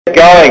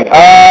Going.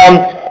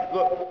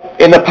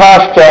 In the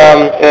past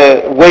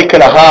week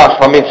and a half,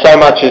 I mean, so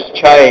much has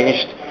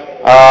changed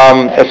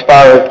as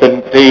far as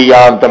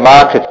the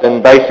markets,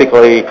 and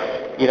basically,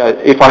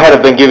 if I had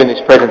have been given this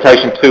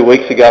presentation 2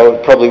 weeks ago,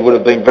 it probably would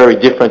have been very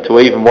different to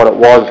even what it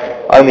was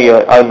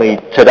only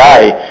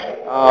today.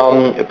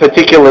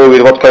 Particularly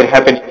with what's been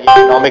happening in the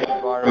economic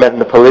environment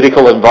and the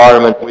political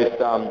environment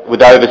with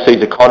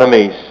overseas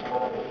economies.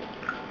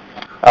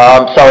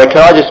 Sorry,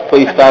 can I just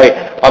please say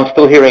I'm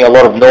still hearing a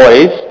lot of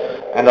noise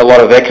and a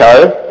lot of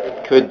echo.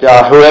 Could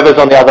whoever's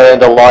on the other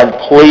end of the line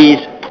please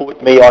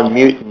put me on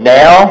mute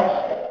now?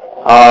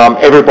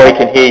 Everybody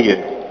can hear you.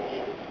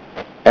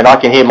 And I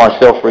can hear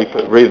myself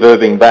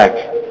reverbing back.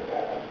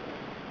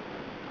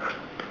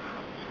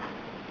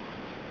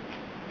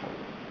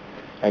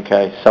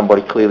 Okay,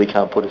 somebody clearly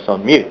can't put us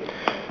on mute.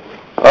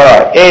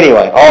 Alright,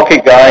 anyway, I'll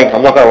keep going.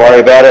 I'm not going to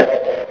worry about it.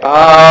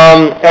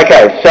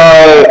 Okay,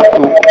 so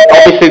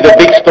obviously the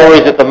big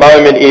stories at the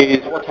moment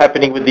is what's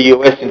happening with the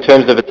US in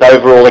terms of its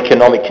overall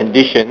economic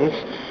conditions,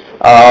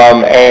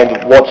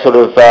 and what sort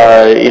of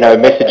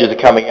messages are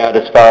coming out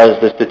as far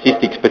as the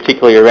statistics,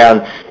 particularly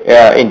around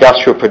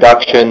industrial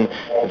production,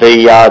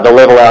 the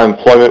level of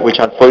unemployment, which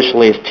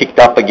unfortunately has ticked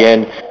up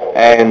again,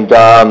 and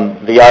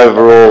the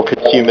overall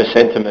consumer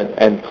sentiment,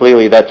 and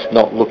clearly that's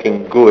not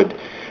looking good.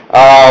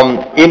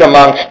 In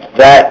amongst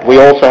that, we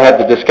also had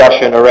the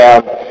discussion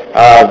around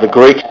the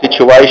Greek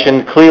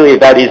situation. Clearly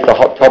that is the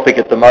hot topic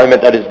at the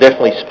moment. That has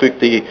definitely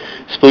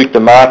spooked the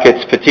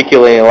markets,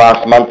 particularly in the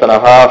last month and a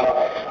half.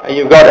 And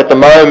you've got at the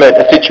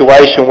moment a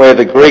situation where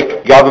the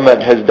Greek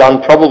government has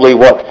done probably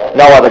what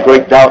no other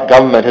Greek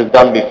government has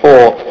done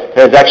before.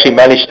 It has actually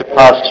managed to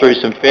pass through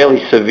some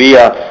fairly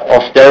severe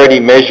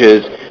austerity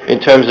measures in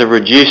terms of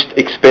reduced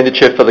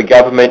expenditure for the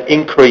government,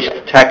 increased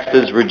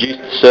taxes,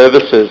 reduced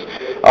services.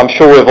 I'm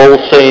sure we've all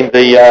seen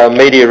the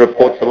media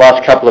reports the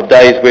last couple of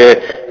days where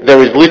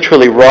there is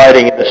literally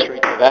rioting in the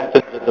streets of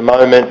Athens at the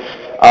moment,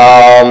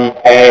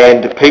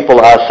 and people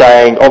are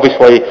saying,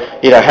 obviously,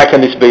 how can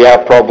this be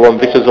our problem?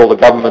 This is all the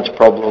government's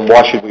problem.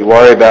 Why should we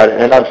worry about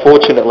it? And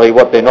unfortunately,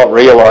 what they're not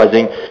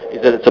realising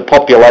is that it's a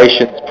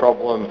population's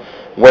problem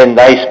when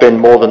they spend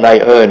more than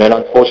they earn. And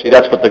unfortunately,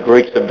 that's what the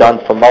Greeks have done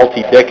for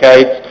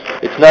multi-decades.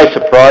 It's no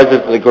surprise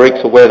that the Greeks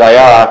are where they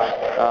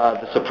are.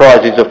 The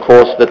surprise is, of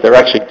course, that they're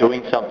actually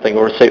doing something,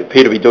 or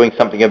appear to be doing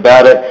something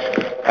about it.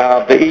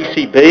 The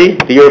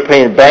ECB, the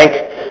European Bank,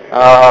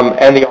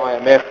 and the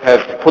IMF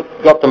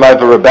have got them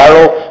over a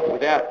barrel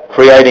without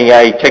creating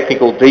a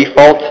technical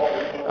default.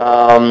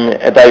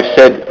 They've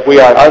said, we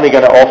are only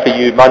going to offer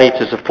you money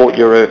to support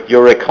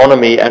your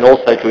economy and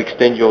also to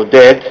extend your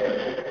debt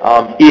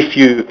if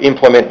you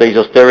implement these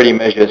austerity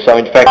measures. So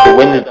in fact, the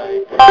Wednesday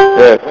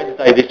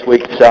this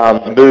week's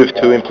move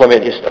to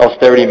implement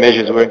austerity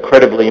measures were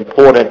incredibly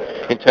important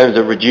in terms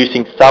of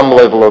reducing some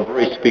level of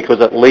risk,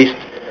 because at least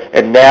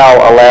it now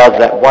allows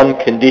that one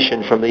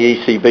condition from the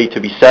ECB to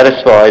be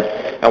satisfied,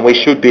 and we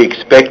should be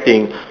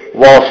expecting,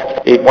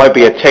 whilst it won't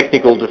be a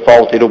technical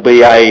default, it'll be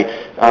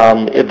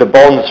the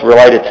bonds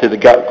related to the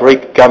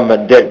Greek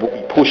government debt will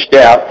be pushed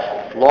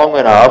out long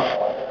enough,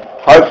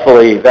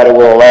 hopefully, that it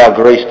will allow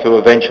Greece to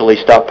eventually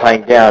start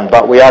paying down.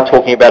 But we are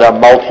talking about a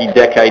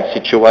multi-decade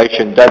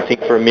situation. Don't think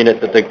for a minute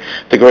that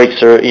the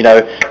Greeks are,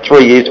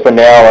 3 years from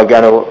now are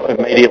going to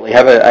immediately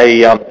have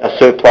a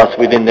surplus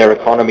within their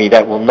economy.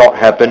 That will not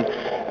happen.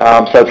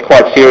 So it's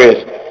quite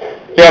serious.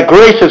 Now,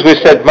 Greece, as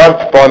we've said,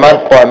 month by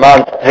month by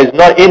month, has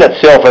not in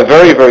itself a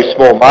very, very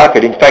small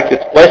market. In fact,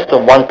 it's less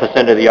than 1%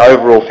 of the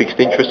overall fixed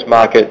interest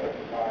market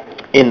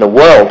in the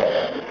world.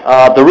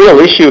 The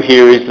real issue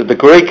here is that the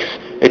Greeks,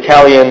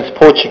 Italians,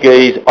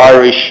 Portuguese,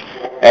 Irish,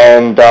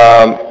 and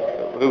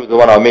who was the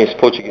one I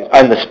missed? Portuguese,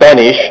 and the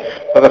Spanish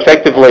have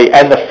effectively,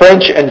 and the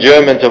French and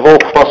Germans have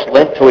all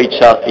cross-lent to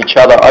each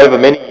other over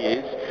many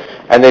years,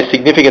 and there's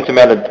significant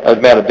amount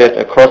of debt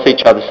across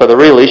each other. So the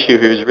real issue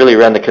here is really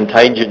around the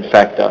contagion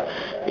factor.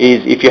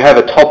 Is if you have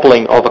a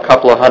toppling of a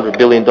couple of $100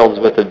 billion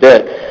worth of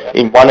debt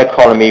in one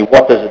economy,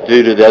 what does it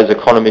do to those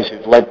economies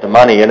who've lent the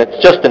money? And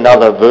it's just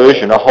another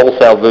version, a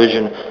wholesale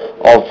version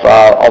of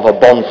a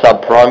bond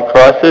subprime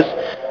crisis.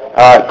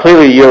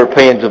 Clearly,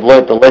 Europeans have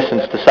learnt the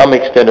lessons to some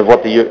extent of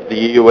what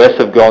the US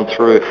have gone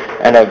through,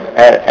 and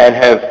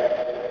have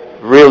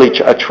really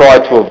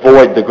tried to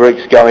avoid the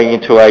Greeks going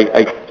into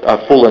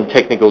a full and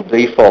technical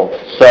default.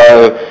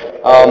 So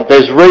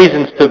there's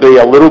reasons to be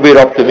a little bit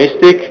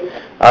optimistic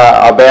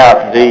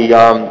about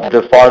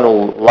the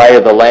final lay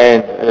of the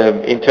land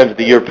in terms of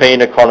the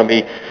European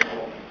economy.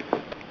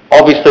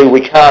 Obviously,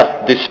 we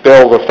can't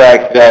dispel the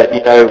fact that,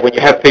 when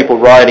you have people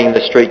rioting in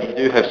the street, you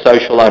do have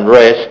social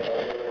unrest,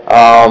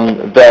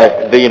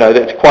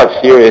 that's quite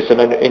serious.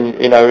 And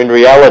in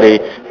reality,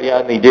 the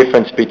only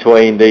difference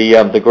between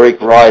the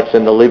Greek riots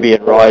and the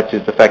Libyan riots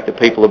is the fact that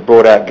people have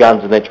brought out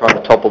guns and they're trying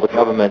to topple the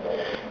government.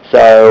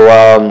 So,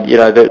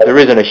 there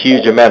isn't a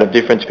huge amount of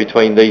difference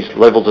between these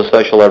levels of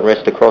social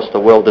unrest across the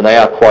world, and they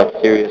are quite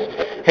serious.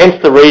 Hence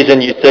the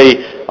reason you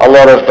see a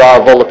lot of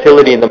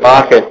volatility in the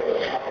market.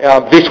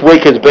 This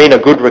week has been a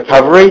good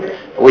recovery.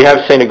 we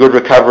have seen a good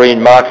recovery in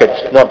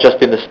markets, not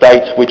just in the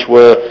States, which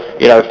were,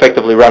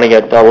 effectively running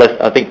at,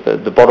 I think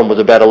the bottom was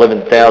about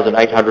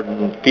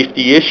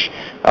 11,850-ish,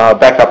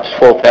 back up to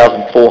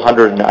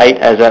 12,408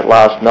 as at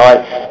last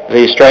night.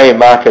 The Australian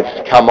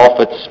market's come off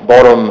its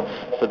bottom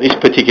for this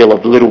particular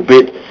little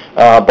bit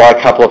by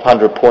a couple of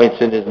hundred points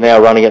and is now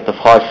running at the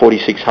high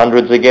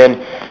 4600s again.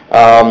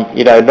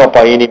 Not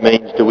by any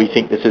means do we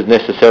think this is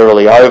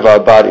necessarily over,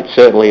 but it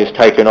certainly has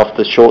taken off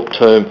the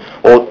short-term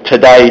or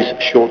today's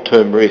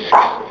short-term risks.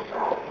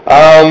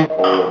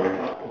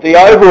 The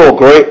overall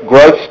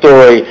growth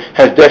story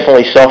has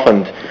definitely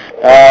softened.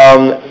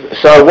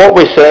 So what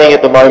we're seeing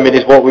at the moment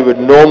is what we would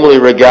normally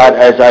regard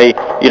as a,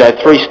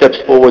 3 steps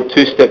forward,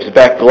 2 steps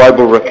back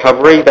global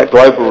recovery. That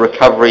global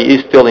recovery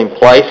is still in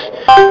place.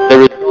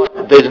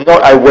 There's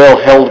not a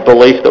well-held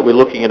belief that we're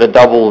looking at a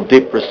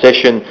double-dip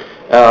recession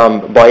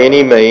by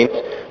any means,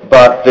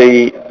 but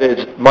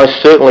there's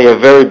most certainly a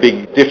very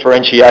big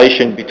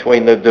differentiation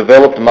between the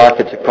developed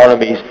markets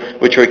economies,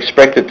 which are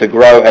expected to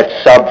grow at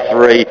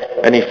sub-3,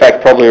 and in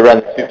fact probably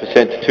around the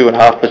 2% to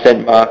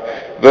 2.5% mark,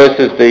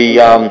 versus the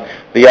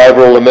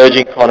overall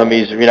emerging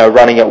economies,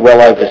 running at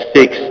well over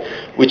 6,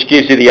 which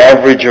gives you the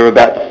average of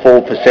about the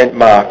 4%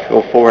 mark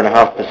or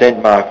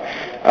 4.5% mark.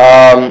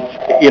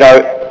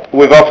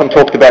 We've often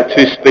talked about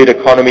two-speed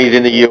economies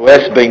in the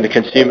US being the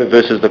consumer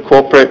versus the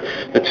corporate,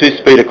 the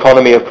two-speed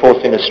economy, of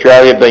course, in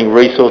Australia being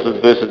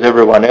resources versus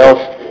everyone else,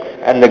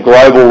 and the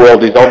global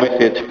world is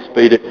obviously a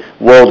two-speed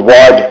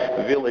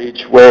worldwide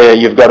village where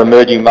you've got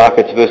emerging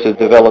markets versus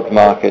developed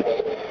markets.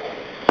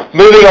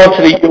 Moving on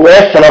to the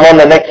US, and I'm on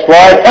the next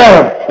slide.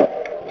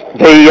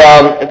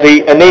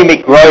 The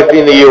anemic growth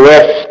in the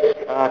US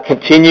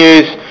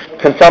continues.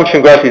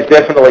 Consumption growth is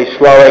definitely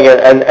slowing,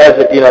 and as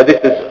this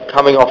is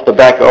coming off the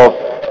back of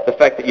the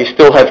fact that you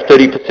still have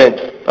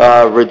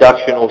 30%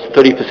 reduction or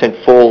 30%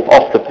 fall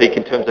off the peak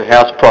in terms of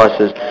house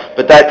prices.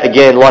 But that,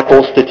 again, like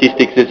all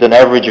statistics, is an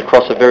average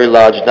across a very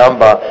large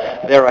number.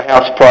 There are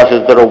house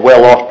prices that are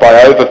well off by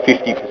over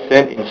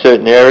 50% in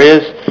certain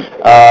areas,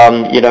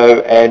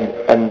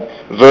 and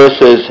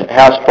versus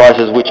house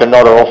prices which are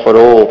not off at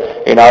all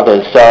in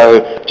others.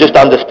 So just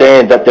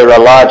understand that there are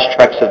large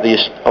tracts of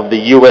the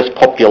US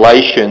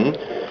population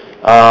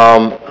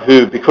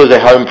who, because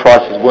their home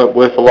prices weren't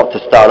worth a lot to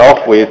start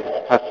off with,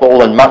 have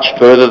fallen much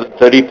further than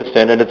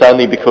 30%, and it's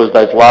only because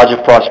those larger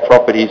priced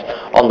properties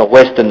on the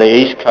west and the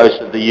east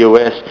coast of the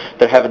US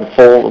that haven't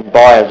fallen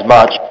by as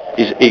much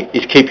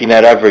is keeping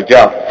that average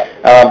up.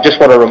 Just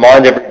want to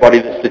remind everybody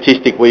the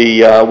statistic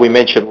we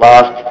mentioned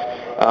last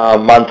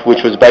month,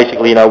 which was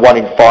basically 1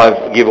 in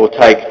 5, give or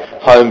take,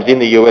 homes in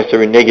the US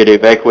are in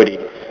negative equity.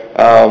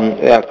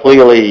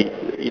 Clearly,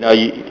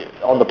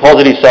 on the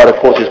positive side, of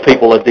course, is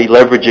people are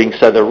deleveraging,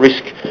 so the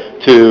risk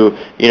to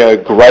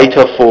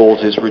greater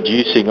falls is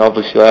reducing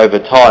obviously over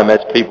time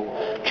as people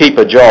keep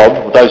a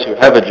job, those who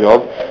have a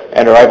job,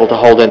 and are able to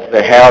hold into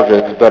their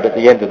houses. But at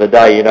the end of the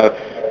day,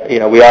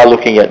 we are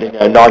looking at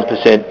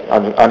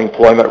 9%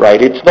 unemployment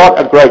rate. It's not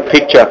a great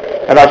picture,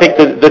 and I think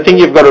the thing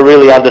you've got to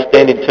really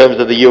understand in terms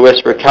of the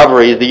US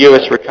recovery is the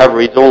US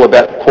recovery is all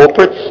about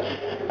corporates,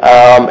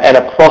 and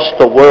across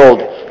the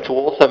world. To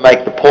also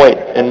make the point,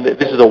 and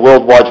this is a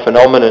worldwide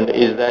phenomenon,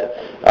 is that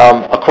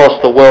across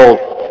the world,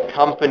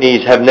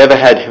 companies have never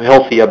had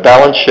healthier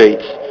balance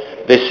sheets.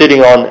 They're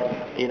sitting on,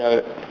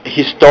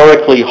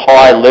 historically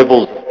high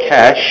levels of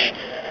cash,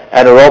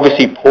 and are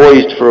obviously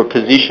poised for a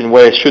position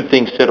where, should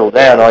things settle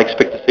down, I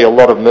expect to see a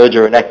lot of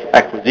merger and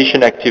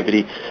acquisition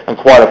activity and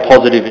quite a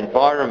positive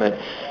environment.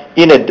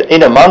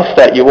 In amongst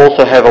that, you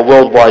also have a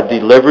worldwide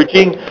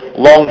deleveraging.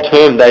 Long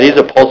term, that is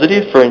a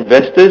positive for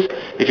investors.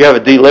 If you have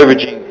a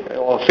deleveraging,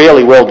 a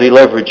fairly well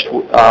deleveraged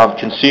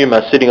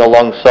consumer sitting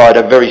alongside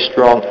a very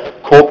strong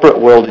corporate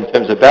world in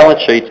terms of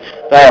balance sheets,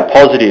 they are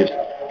positives.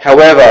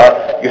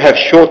 However, you have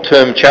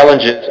short-term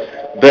challenges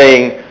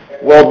being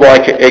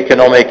worldwide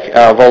economic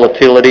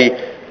volatility,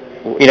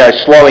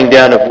 slowing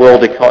down of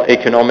world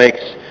economics,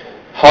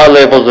 high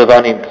levels of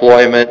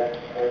unemployment,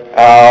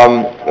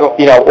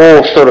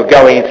 all sort of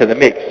going into the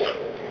mix.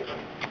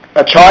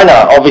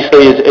 China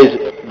obviously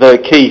is the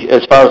key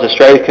as far as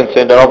Australia is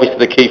concerned, and obviously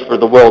the key for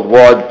the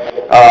worldwide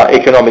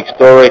economic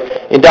story.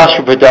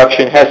 Industrial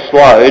production has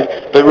slowed,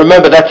 but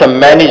remember that's a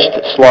managed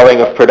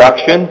slowing of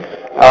production.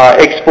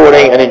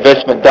 Exporting and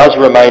investment does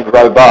remain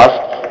robust.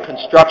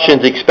 Construction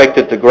is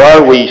expected to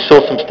grow. We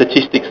saw some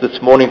statistics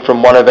this morning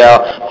from one of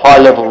our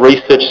high-level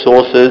research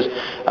sources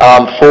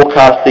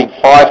forecasting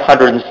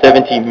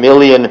 570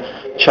 million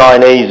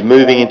Chinese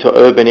moving into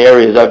urban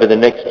areas over the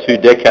next 2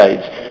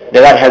 decades.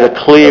 Now that has a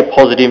clear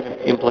positive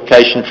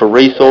implication for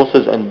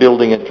resources and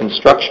building and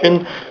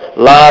construction.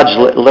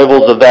 Large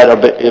levels of that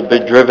have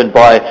been driven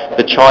by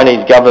the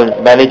Chinese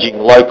government managing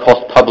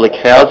low-cost public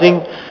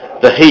housing.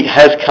 The heat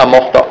has come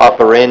off the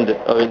upper end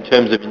in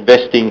terms of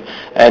investing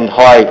and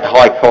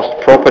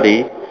high-cost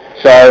property.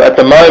 So at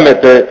the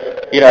moment,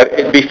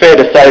 it'd be fair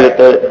to say that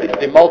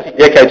the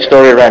multi-decade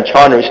story around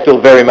China is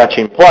still very much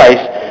in place,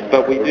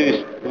 but we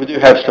do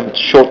have some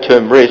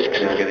short-term risks.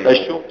 Those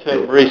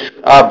short-term risks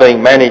are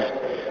being managed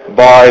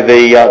by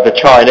the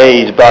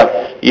Chinese,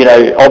 but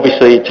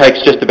obviously it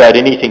takes just about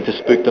anything to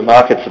spook the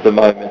markets at the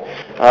moment.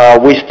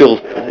 We still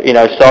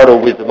sidle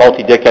with the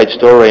multi-decade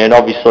story, and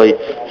obviously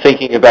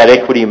thinking about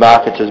equity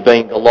markets as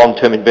being the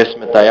long-term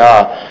investment they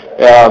are.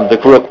 The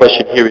real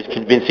question here is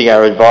convincing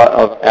our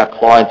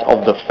clients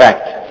of the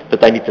fact that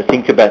they need to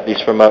think about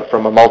this from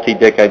a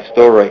multi-decade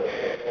story.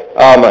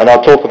 And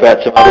I'll talk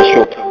about some other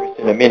short-term risks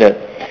in a minute.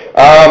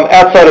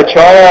 Outside of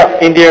China,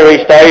 India,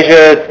 East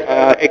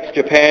Asia,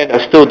 ex-Japan are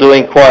still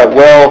doing quite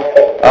well.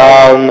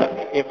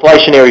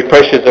 Inflationary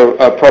pressures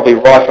are probably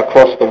rife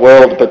across the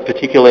world, but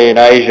particularly in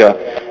Asia.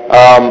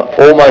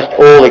 Almost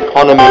all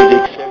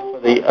economies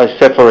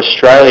except for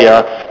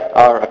Australia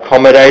are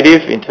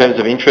accommodative in terms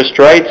of interest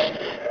rates.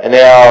 And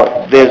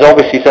now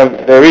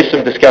there is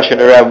some discussion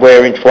around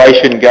where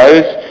inflation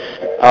goes.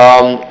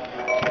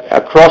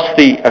 Across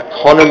the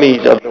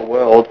economies of the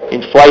world,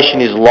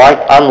 inflation is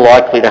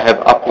unlikely to have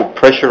upward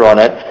pressure on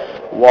it,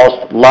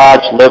 whilst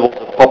large levels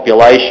of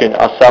population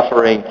are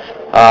suffering,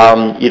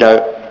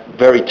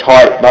 very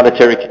tight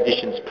monetary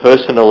conditions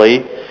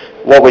personally.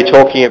 What we're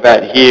talking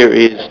about here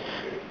is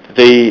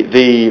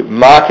the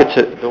markets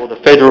or the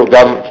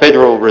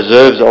federal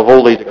reserves of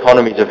all these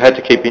economies have had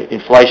to keep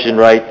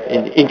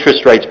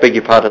interest rates,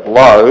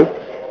 low,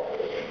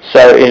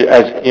 so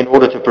in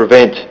order to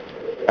prevent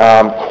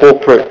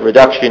corporate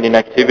reduction in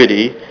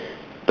activity,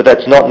 but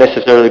that's not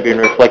necessarily been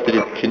reflected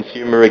in the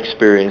consumer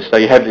experience. So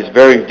you have this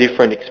very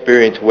different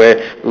experience where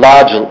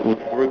large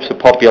groups of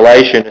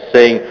population are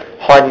seeing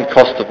heightened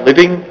cost of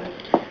living.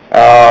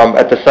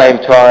 At the same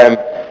time,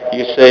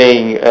 you're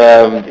seeing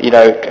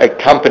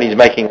companies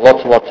making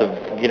lots and lots of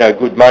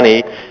good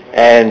money,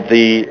 and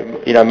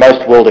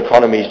most world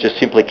economies just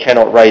simply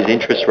cannot raise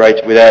interest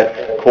rates without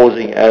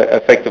causing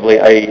effectively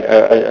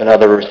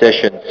another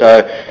recession.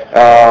 So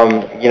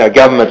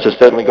governments have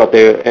certainly got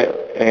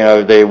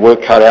their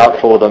work cut out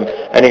for them.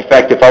 And in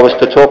fact, if I was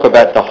to talk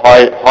about the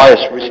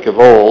highest risk of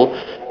all,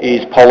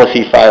 is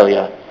policy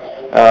failure.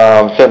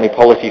 Certainly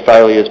policy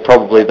failure is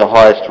probably the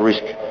highest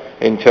risk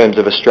in terms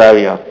of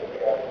Australia.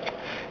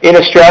 In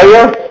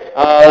Australia,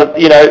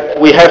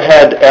 we have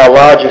had our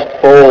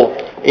largest fall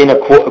in a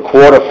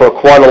quarter for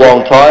quite a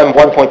long time,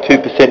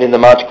 1.2% in the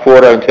March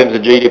quarter in terms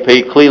of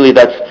GDP. Clearly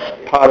that's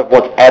part of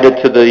what's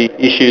added to the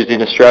issues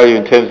in Australia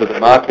in terms of the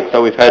market.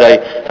 So we've had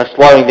a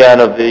slowing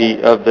down of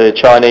the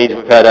Chinese.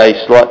 We've had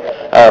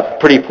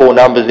pretty poor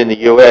numbers in the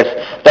US.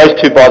 Those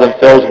two by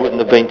themselves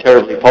wouldn't have been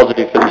terribly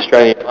positive for the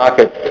Australian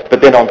market. But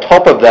then on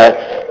top of that,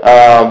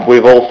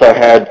 we've also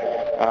had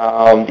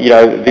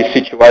this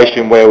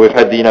situation where we've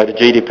had the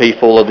GDP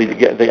fall of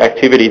the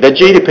activity. The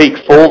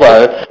GDP fall,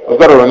 though, we've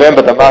got to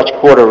remember the March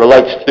quarter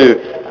relates to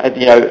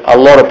a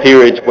lot of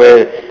periods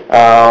where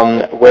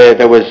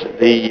there was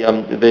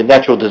the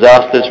natural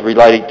disasters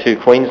relating to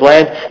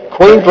Queensland.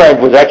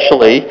 Queensland was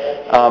actually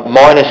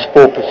minus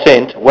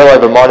 4%, well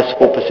over minus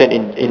 4%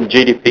 in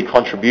GDP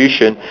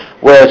contribution,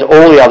 whereas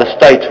all the other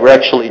states were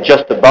actually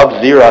just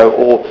above zero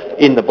or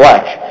in the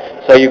black.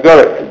 So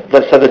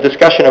so the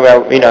discussion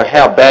about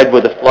how bad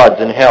were the floods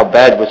and how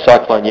bad was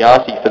Cyclone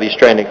Yasi for the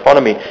Australian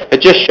economy, it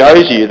just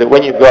shows you that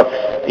when you've got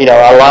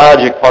a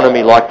large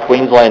economy like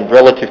Queensland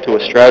relative to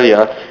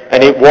Australia,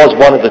 and it was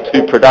one of the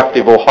two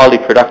productive or highly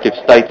productive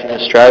states in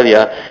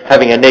Australia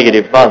having a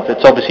negative month,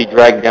 it's obviously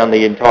dragged down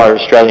the entire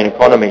Australian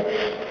economy.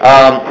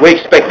 We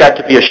expect that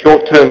to be a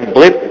short-term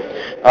blip.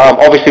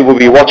 Obviously we'll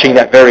be watching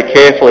that very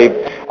carefully.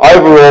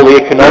 Overall,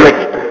 the economic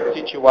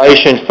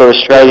situation for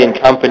Australian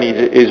companies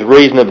is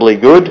reasonably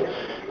good.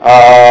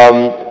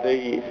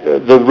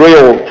 The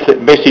real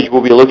message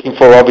we'll be looking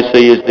for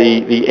obviously is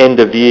the end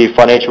of year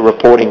financial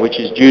reporting, which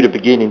is due to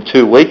begin in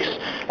 2 weeks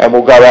and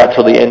will go out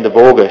till the end of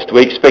August.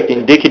 We expect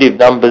indicative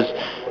numbers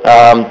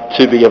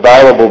to be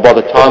available by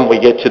the time we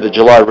get to the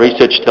July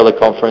research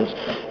teleconference,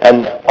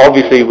 and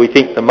obviously we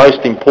think the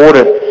most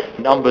important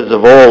numbers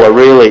of all are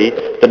really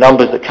the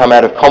numbers that come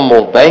out of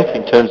Commonwealth Bank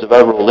in terms of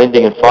overall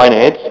lending and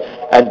finance,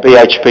 and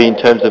BHP in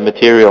terms of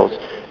materials.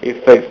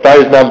 If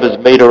those numbers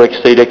meet or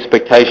exceed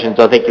expectations,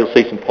 I think you'll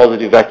see some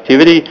positive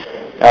activity.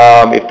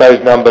 If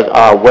those numbers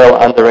are well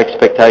under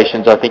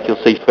expectations, I think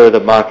you'll see further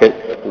market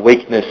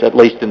weakness, at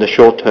least in the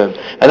short term.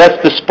 And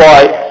that's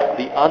despite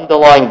the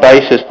underlying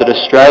basis that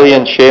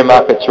Australian share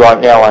markets right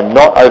now are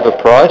not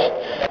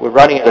overpriced. We're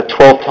running at a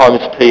 12 times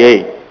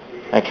PE.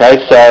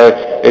 Okay, so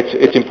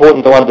it's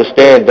important to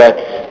understand that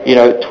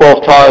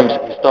 12 times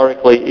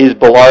historically is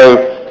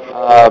below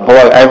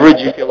average,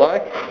 if you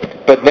like,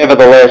 but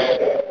nevertheless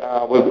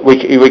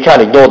we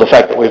can't ignore the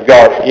fact that we've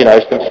got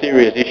some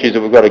serious issues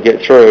that we've got to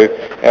get through,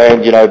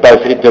 and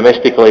both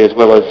domestically as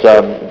well as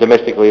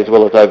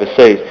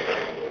overseas.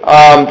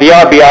 The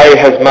RBA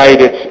has made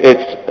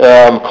its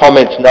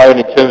comments known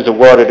in terms of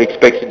what it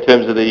expects in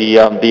terms of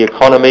the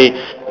economy.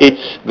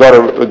 It's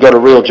got a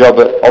real job,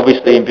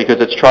 obviously, because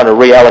it's trying to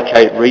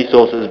reallocate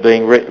resources,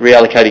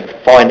 reallocating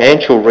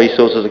financial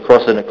resources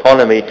across an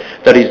economy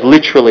that is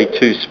literally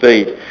two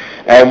speed.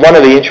 And one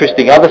of the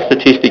interesting other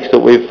statistics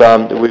that we've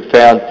found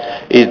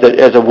is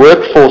that as a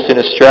workforce in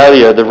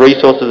Australia, the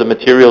resources and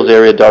materials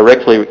area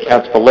directly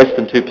accounts for less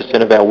than 2%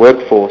 of our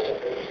workforce.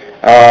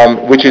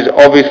 Which is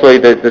obviously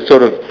the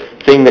sort of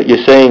thing that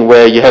you're seeing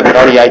where you have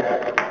 98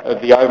 of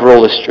the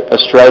overall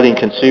Australian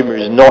consumer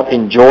is not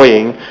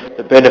enjoying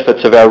the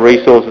benefits of our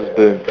resources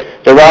boom.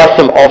 There are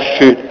some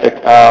offshoot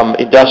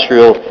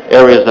industrial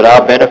areas that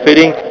are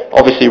benefiting.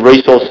 Obviously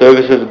resource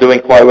services are doing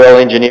quite well,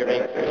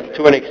 engineering,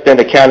 to an extent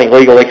accounting,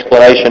 legal,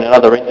 exploration and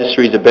other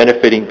industries are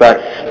benefiting.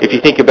 But if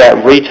you think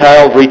about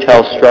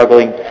retail's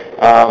struggling,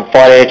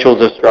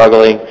 financials are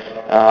struggling.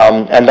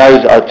 And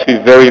those are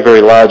two very,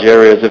 very large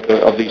areas of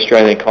the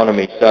Australian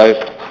economy. So,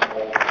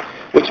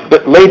 which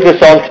leads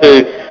us on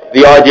to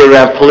the idea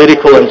around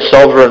political and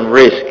sovereign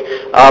risk.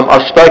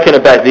 I've spoken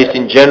about this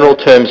in general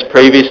terms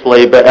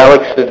previously, but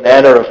Alex and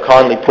Anna have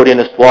kindly put in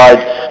a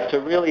slide to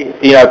really,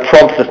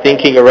 prompt the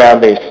thinking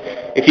around this.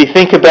 If you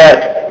think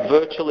about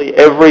virtually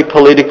every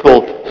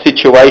political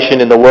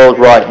situation in the world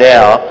right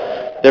now,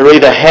 they're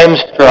either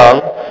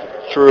hamstrung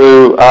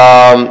through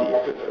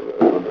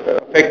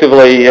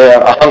effectively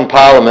hung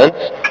parliaments,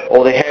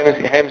 or they're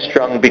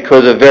hamstrung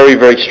because of very,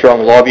 very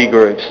strong lobby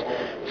groups.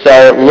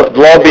 So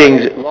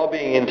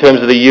lobbying in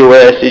terms of the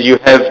US is you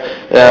have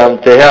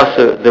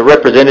the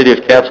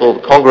Representative Council,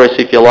 Congress,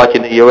 if you like,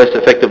 in the US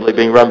effectively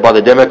being run by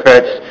the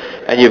Democrats,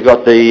 and you've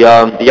got the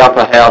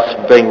upper house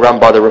being run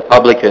by the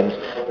Republicans,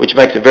 which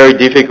makes it very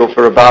difficult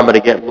for Obama to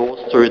get laws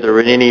through that are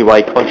in any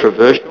way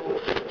controversial.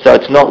 So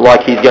it's not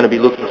like he's going to be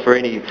looking for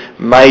any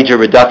major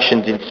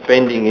reductions in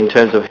spending in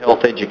terms of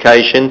health,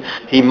 education.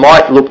 He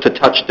might look to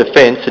touch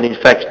defence, and in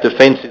fact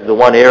defence is the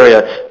one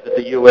area that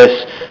the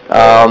US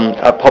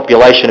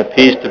population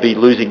appears to be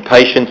losing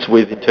patience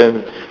with in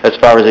terms as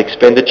far as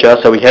expenditure,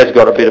 so he has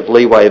got a bit of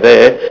leeway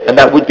there, and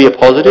that would be a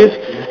positive.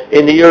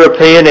 In the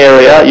European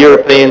area,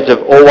 Europeans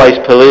have always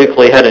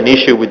politically had an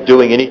issue with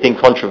doing anything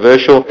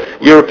controversial.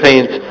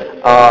 Europeans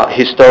are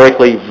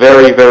historically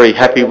very, very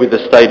happy with the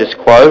status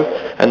quo,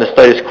 and the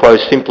status quo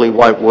simply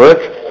won't work.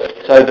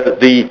 So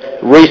the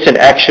recent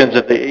actions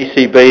of the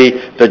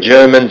ECB, the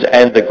Germans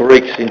and the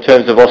Greeks in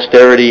terms of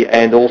austerity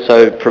and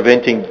also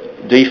preventing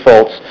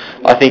defaults,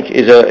 I think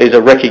is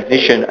a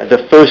recognition,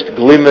 the first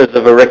glimmers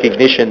of a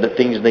recognition that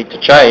things need to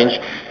change.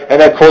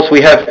 And of course we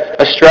have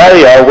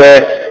Australia,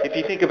 where if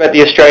you think about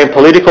the Australian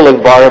political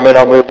environment,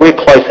 I mean, we're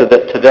closer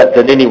to that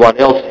than anyone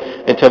else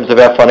in terms of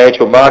our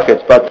financial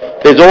markets, but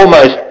there's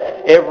almost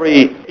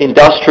every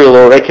industrial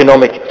or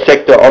economic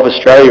sector of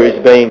Australia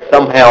is being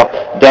somehow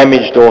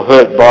damaged or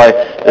hurt by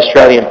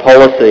Australian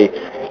policy,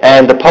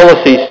 and the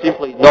policy is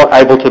simply not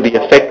able to be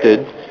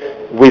affected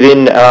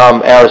within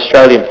our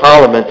Australian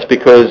parliaments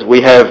because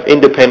we have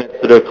independents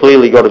that have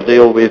clearly got to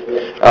deal with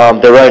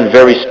their own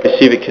very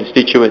specific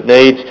constituent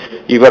needs.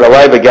 You've got a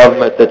Labor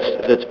government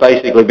that's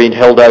basically been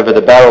held over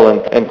the barrel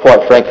and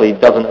quite frankly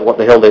doesn't know what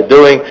the hell they're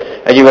doing.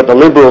 And you've got the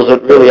Liberals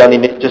that really only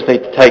just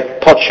need to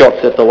take pot shots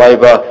at the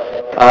Labor,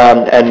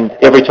 and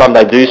every time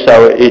they do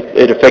so,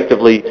 it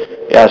effectively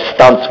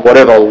stunts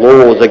whatever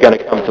laws are going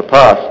to come to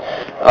pass.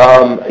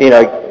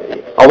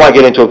 I won't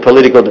get into a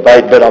political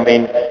debate, but I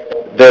mean,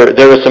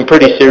 there are some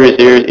pretty serious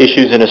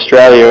issues in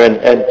Australia,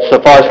 and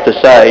suffice to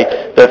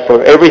say that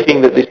for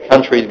everything that this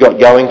country's got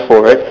going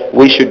for it,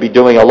 we should be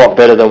doing a lot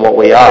better than what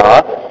we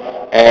are.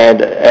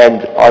 And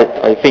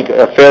I think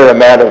a fair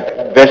amount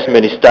of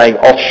investment is staying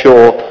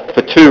offshore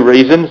for two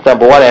reasons.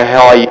 Number one, a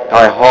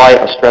high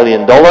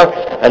Australian dollar,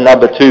 and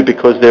number two,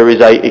 because there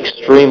is a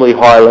extremely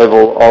high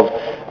level of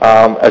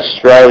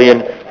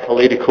Australian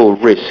political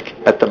risk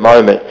at the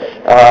moment.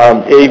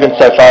 Even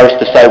so far as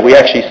to say, we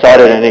actually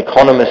cited an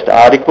Economist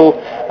article.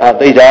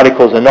 These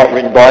articles are not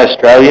written by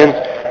Australians,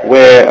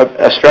 where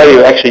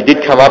Australia actually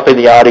did come up in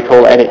the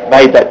article, and it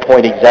made that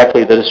point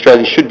exactly, that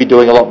Australia should be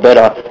doing a lot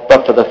better,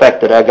 but for the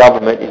fact that our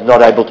government is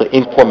not able to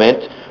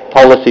implement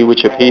policy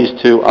which appears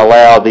to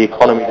allow the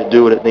economy to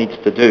do what it needs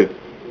to do.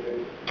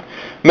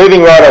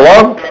 Moving right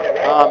along,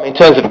 in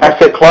terms of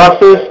asset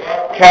classes,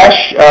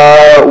 cash,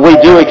 we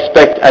do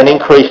expect an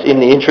increase in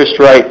the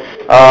interest rate,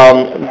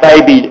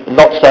 maybe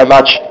not so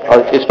much.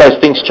 I suppose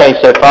things change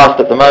so fast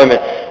at the moment.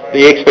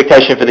 The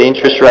expectation for the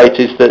interest rates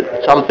is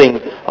that something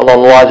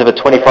along the lines of a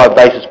 25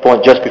 basis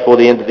point just before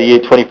the end of the year,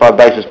 25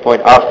 basis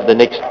point after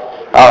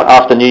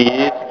New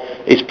Year's,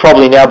 is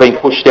probably now being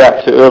pushed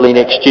out to early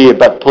next year.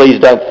 But please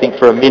don't think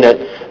for a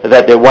minute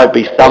that there won't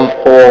be some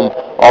form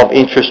of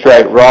interest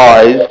rate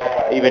rise,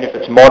 even if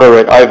it's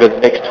moderate, over the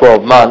next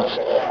 12 months.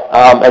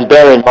 And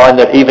bear in mind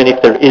that even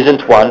if there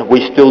isn't one,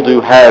 we still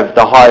do have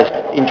the highest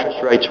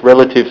interest rates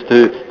relative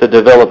to the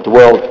developed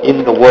world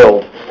in the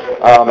world,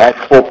 at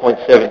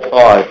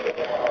 4.75.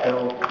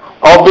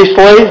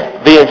 Obviously,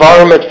 the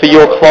environment for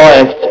your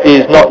clients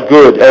is not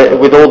good.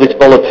 With all this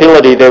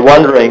volatility, they're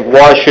wondering,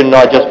 why shouldn't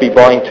I just be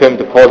buying term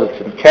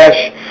deposits and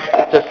cash?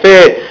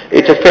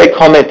 It's a fair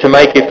comment to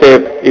make if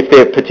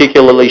they're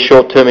particularly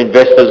short-term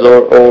investors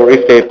or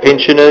if they're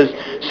pensioners.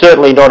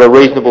 Certainly not a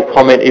reasonable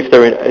comment if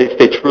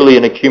they're truly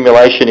an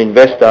accumulation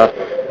investor,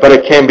 but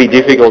it can be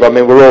difficult. I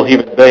mean, we're all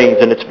human beings,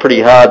 and it's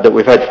pretty hard that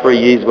we've had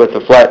 3 years worth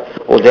of flat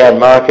or down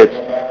markets.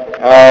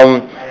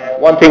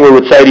 One thing we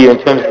would say to you in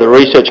terms of the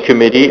research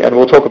committee, and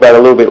we'll talk about it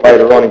a little bit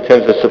later on in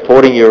terms of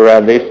supporting you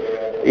around this,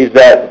 is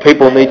that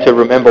people need to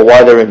remember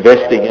why they're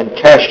investing. And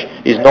cash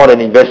is not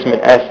an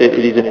investment asset.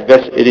 It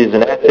is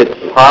an asset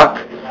to park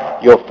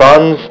your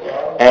funds,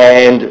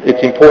 and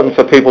it's important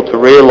for people to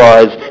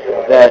realise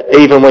that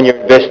even when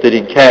you're invested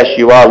in cash,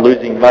 you are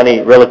losing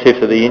money relative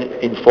to the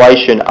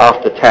inflation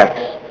after tax.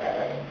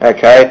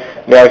 Okay.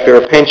 Now, if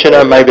you're a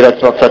pensioner, maybe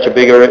that's not such a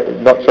big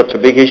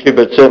issue,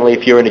 but certainly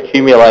if you're an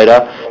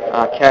accumulator,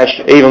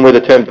 cash, even with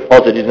a term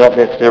deposit, is not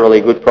necessarily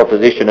a good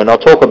proposition, and I'll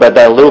talk about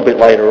that a little bit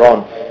later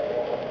on.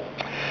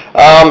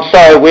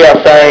 So we are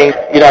saying,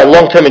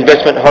 long-term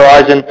investment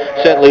horizon,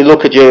 certainly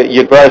look at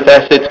your growth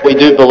assets. We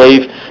do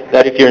believe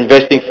that if you're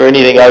investing for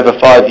anything over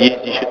 5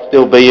 years, you should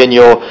still be in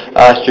your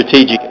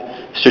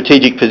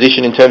strategic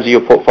position in terms of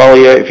your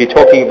portfolio. If you're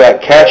talking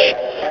about cash,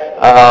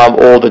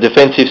 or the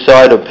defensive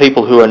side of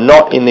people who are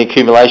not in the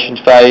accumulation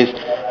phase,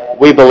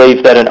 we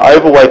believe that an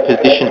overweight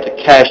position to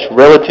cash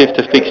relative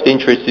to fixed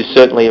interest is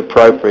certainly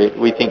appropriate.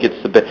 We think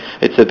it's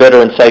a better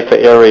and safer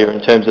area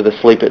in terms of the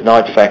sleep at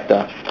night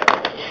factor.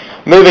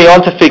 Moving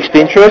on to fixed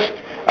interest,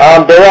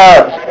 there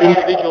are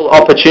individual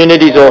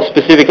opportunities or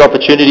specific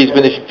opportunities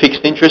with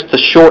fixed interest. The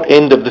short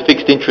end of the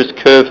fixed interest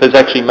curve has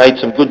actually made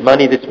some good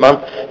money this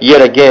month,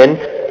 yet again.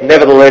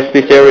 Nevertheless,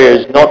 this area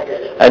is not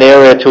an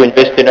area to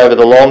invest in over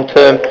the long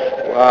term.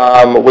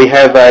 We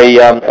have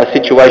a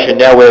situation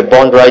now where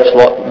bond rates,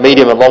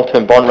 medium and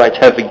long-term bond rates,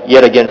 have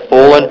yet again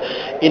fallen.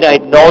 In a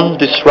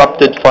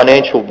non-disrupted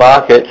financial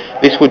market,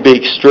 this would be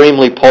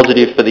extremely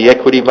positive for the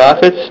equity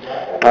markets.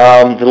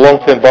 The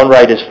long-term bond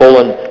rate has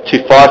fallen to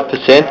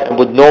 5% and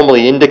would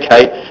normally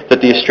indicate that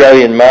the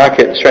Australian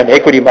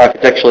equity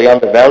market is actually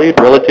undervalued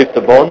relative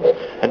to bonds,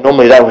 and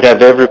normally that would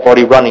have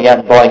everybody running out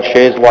and buying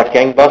shares like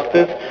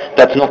gangbusters.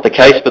 That's not the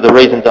case for the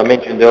reasons I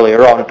mentioned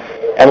earlier on.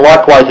 And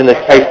likewise, in the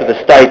case of the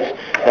States,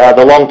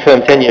 the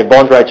long-term 10-year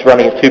bond rate's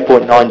running at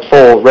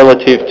 2.94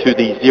 relative to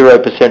the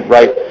 0%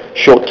 rate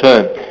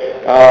short-term.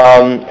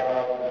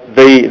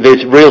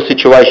 The real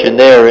situation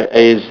there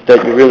is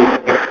that you're really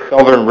looking at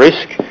sovereign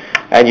risk,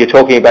 and you're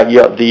talking about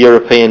the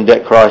European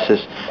debt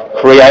crisis,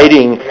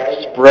 creating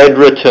spread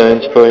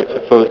returns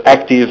for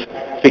active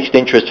fixed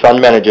interest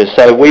fund managers.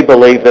 So we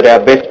believe that our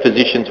best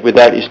positions with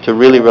that is to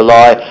really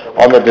rely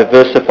on the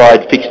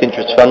diversified fixed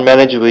interest fund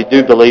managers. We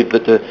do believe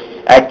that the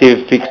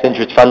active fixed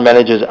interest fund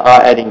managers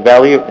are adding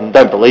value, and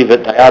don't believe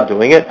it, they are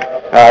doing it.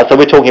 So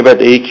we're talking about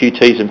the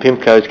EQTs and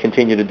PIMCOs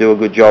continue to do a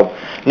good job.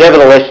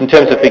 Nevertheless, in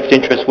terms of fixed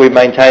interest, we're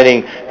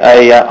maintaining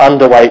a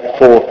underweight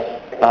for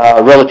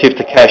relative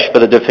to cash for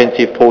the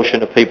defensive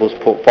portion of people's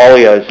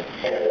portfolios.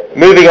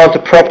 Moving on to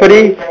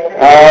property,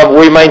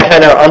 we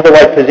maintain our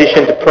underweight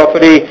position to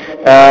property.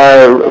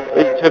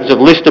 In terms of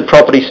listed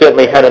property,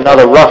 certainly had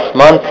another rough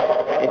month.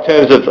 In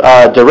terms of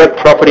direct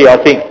property, I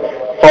think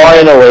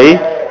finally,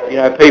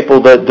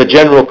 the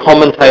general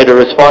commentator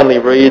has finally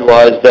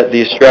realised that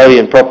the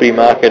Australian property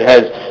market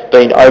has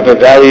been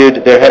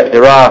overvalued.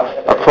 There are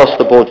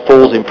across-the-board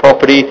falls in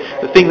property.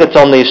 The thing that's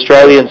on the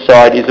Australian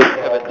side is that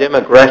we have a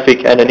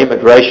demographic and an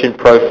immigration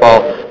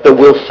profile that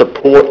will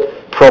support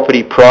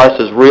property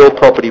prices, real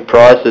property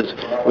prices,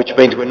 which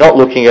means we're not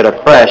looking at a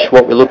crash.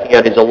 What we're looking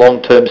at is a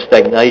long-term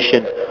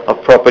stagnation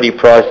of property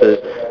prices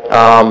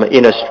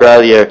in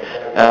Australia,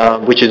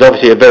 which is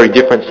obviously a very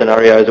different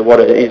scenario to what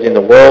it is in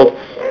the world.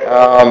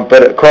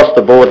 But across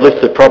the board,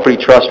 listed property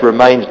trust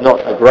remains not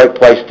a great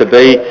place to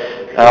be.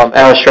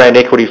 Our Australian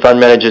equity fund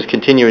managers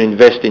continue to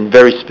invest in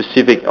very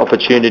specific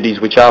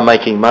opportunities which are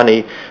making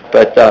money,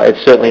 but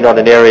it's certainly not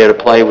an area to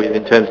play with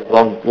in terms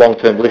of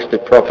long-term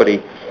listed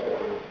property.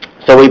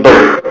 So we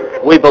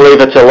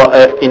believe it's a lot,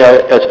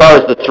 as far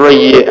as the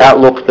 3-year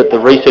outlook that the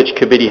research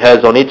committee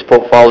has on its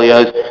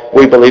portfolios,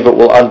 we believe it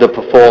will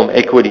underperform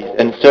equities,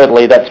 and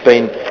certainly that's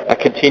been a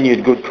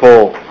continued good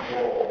call.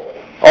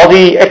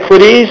 Aussie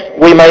equities,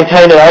 we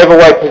maintain an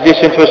overweight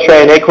position to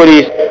Australian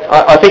equities.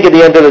 I think at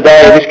the end of the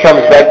day, this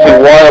comes back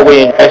to why are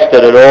we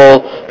invested at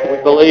all. We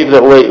believe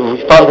that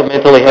we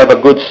fundamentally have a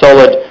good,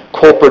 solid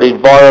corporate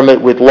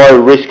environment with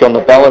low risk on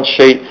the balance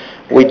sheet.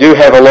 We do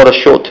have a lot of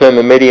short-term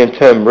and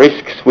medium-term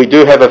risks. We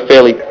do have a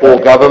fairly poor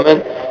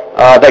government.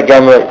 That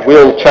government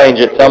will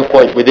change at some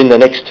point within the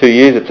next 2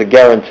 years. It's a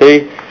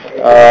guarantee.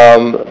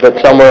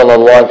 But somewhere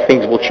along the lines,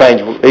 things will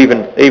change,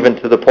 even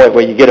to the point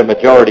where you get a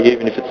majority,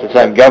 even if it's the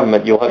same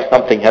government, you'll have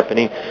something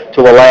happening to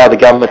allow the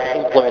government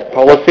to implement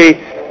policy.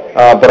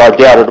 But I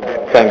doubt it'll be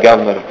the same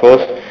government, of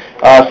course.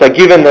 So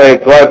given the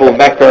global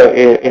macro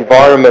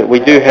environment, we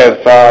do have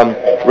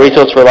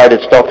resource-related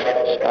stocks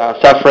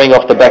suffering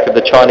off the back of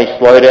the Chinese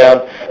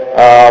slowdown,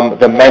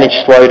 the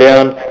managed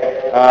slowdown.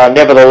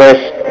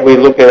 Nevertheless, we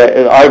look at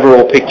an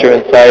overall picture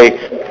and say,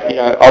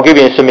 I'll give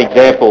you some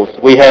examples.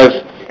 We have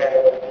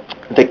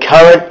the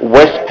current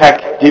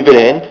Westpac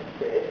dividend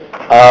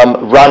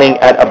running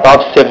at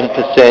above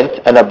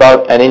 7%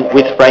 and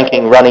with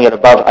franking running at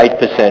above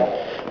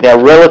 8%. Now,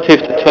 relative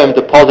to term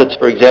deposits,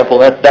 for example,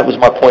 that was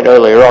my point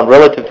earlier on.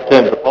 Relative to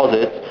term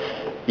deposits,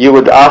 you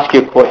would ask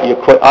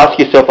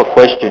yourself a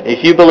question.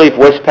 If you believe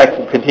Westpac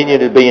will continue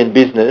to be in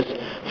business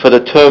for the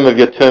term of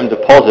your term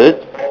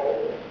deposit,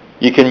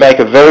 you can make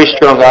a very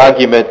strong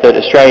argument that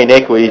Australian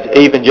equities,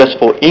 even just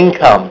for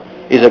income,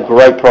 is a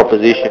great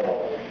proposition.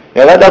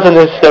 Now, that doesn't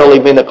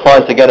necessarily mean that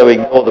clients are going to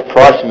ignore the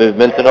price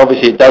movements, and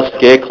obviously it does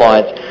scare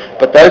clients,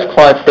 but those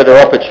clients that are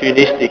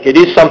opportunistic, it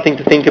is something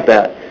to think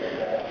about.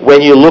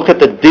 When you look at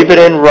the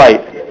dividend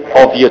rate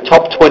of your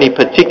top 20,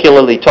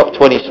 particularly top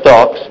 20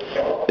 stocks,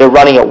 they're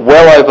running at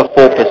well over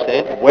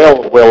 4%,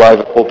 well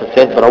over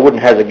 4%, but I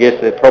wouldn't hazard a guess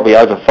they're probably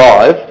over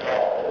 5.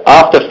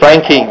 After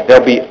franking,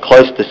 they'll be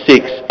close to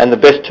 6, and the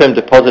best term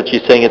deposits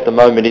you're seeing at the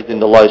moment is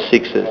in the low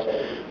 6s.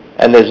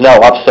 And there's no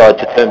upside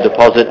to term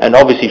deposit, and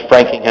obviously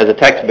franking has a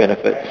tax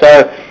benefit.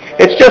 So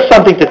it's just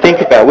something to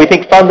think about. We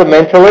think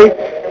fundamentally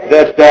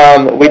that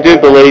we do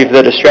believe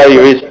that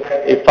Australia is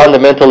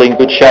fundamentally in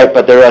good shape,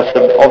 but there are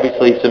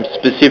obviously some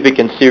specific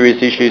and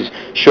serious issues,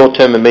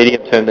 short-term and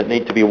medium-term, that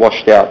need to be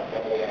washed out.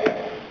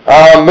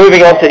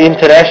 Moving on to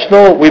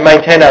international, we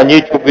maintain our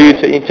neutral view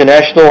to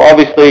international.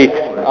 Obviously,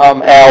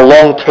 our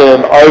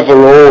long-term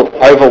overall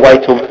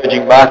overweight to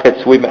emerging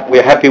markets,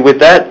 we're happy with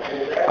that.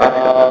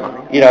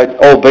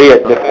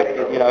 Albeit the fact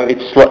that,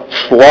 it's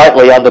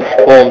slightly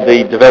underperformed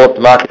the developed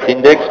markets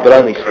index, but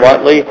only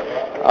slightly.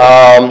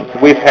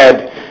 We've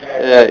had,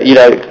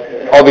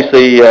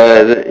 obviously,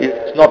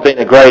 it's not been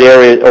a great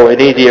area or an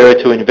easy area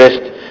to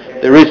invest.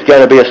 There is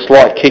going to be a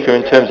slight kicker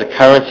in terms of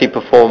currency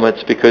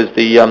performance because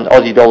the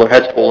Aussie dollar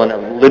has fallen a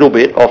little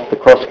bit off the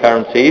cross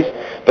currencies,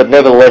 but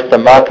nevertheless the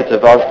markets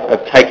have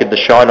taken the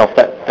shine off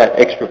that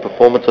extra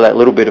performance or that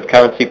little bit of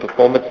currency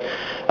performance.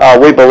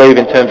 We believe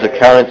in terms of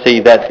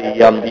currency that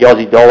the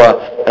Aussie dollar,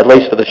 at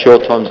least for the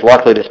short term, is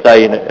likely to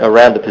stay in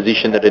around the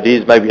position that it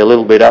is, maybe a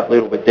little bit up, a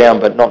little bit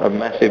down, but not a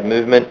massive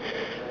movement.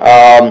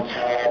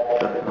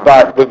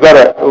 But we've got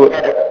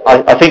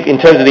I think in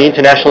terms of the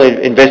international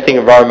investing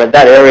environment,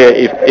 that area,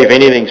 if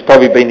anything, has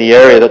probably been the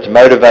area that's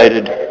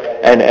motivated,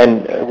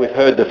 and we've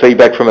heard the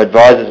feedback from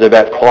advisors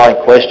about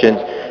client questions,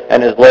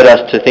 and has led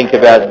us to think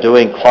about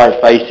doing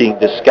client-facing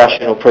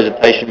discussion or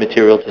presentation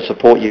material to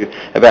support you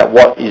about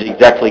what is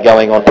exactly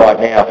going on right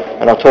now.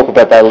 And I'll talk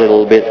about that a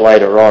little bit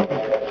later on.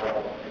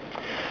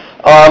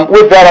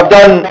 With that, I've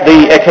done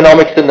the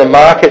economics and the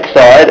market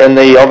side and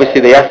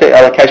obviously the asset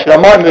allocation. I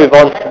might move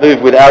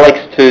with Alex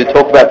to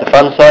talk about the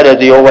fund side,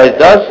 as he always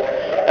does.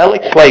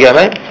 Alex, where you go,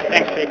 mate?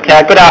 Thanks, Vic.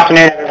 Good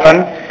afternoon,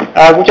 everyone.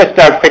 We'll just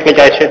quickly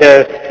go through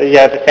the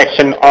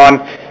section on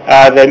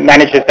the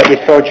managers that we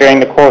saw during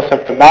the course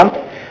of the month.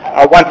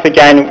 Once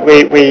again,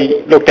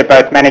 we looked at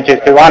both managers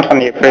who aren't on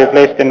the approved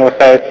list and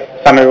also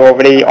some who are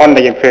already on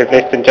the approved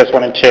list, and just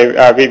wanted to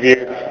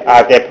review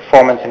their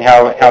performance and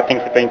how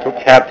things have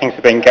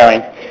been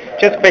going.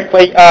 Just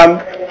quickly,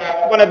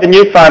 one of the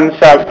new funds,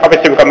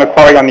 obviously we've got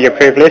Macquarie on the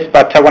approved list,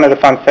 but one of the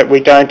funds that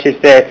we don't is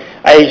their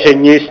Asia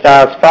New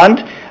Stars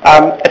Fund.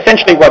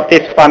 Essentially what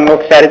this fund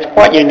looks at, it's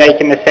quite unique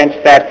in the sense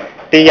that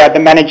the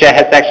manager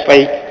has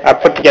actually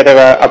put together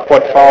a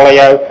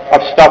portfolio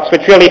of stocks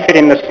which really fit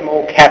in the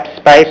small cap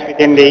space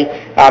within the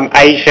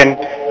Asian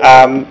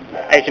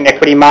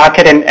equity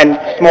market, and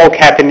small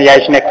cap in the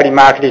Asian equity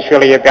market is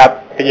really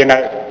about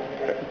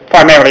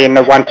primarily in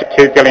the $1 to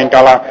 $2 billion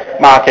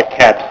market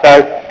cap.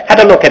 So had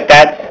a look at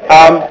that.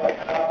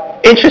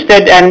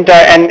 Interested, and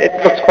it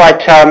looks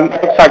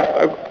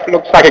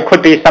like it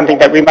could be something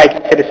that we may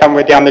consider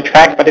somewhere down the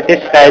track, but at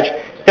this stage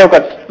still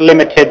got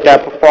limited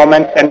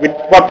performance, and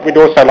what we'd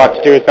also like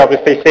to do is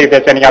obviously see if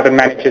there's any other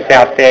managers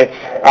out there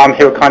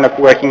who are kind of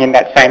working in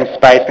that same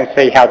space and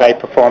see how they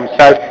perform.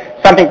 So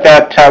something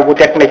that we'll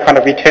definitely kind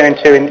of return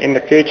to in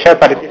the future,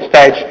 but at this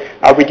stage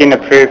we didn't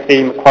approve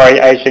the Macquarie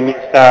Asia New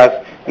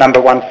Stars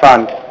number 1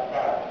 fund.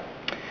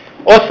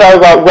 Also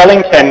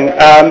Wellington,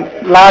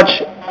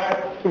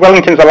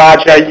 Wellington's a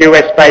large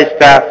US-based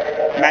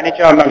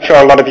manager. I'm sure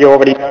a lot of you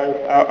already know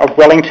of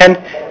Wellington.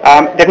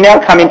 They've now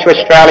come into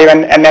Australia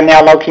and they're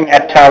now looking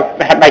at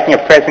making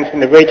a presence in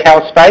the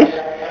retail space.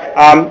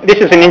 This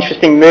is an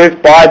interesting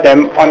move by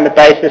them on the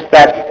basis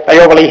that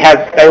they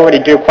already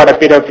do quite a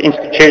bit of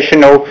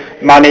institutional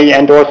money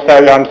and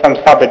also some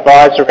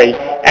sub-advisory.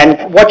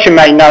 And what you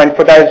may know, and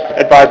for those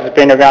advisors who've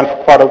been around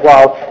for quite a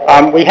while,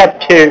 we have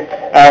 2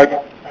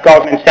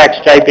 Goldman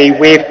Sachs JB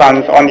Weir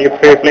funds on the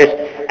approved list,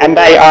 and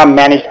they are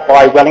managed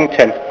by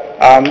Wellington.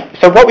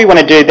 So what we want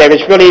to do there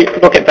is really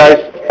look at those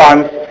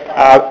funds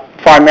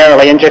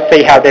primarily and just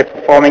see how they're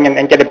performing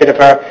and get a bit of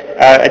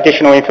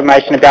additional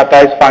information about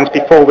those funds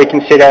before we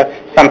consider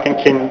something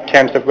in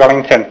terms of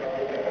Wellington.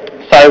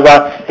 So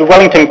the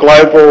Wellington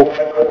Global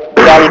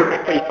Value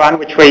Equity Fund,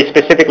 which we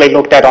specifically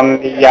looked at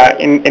on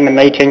in the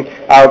meeting,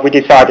 we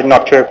decided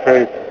not to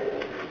approve.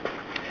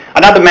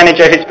 Another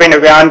manager who's been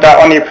around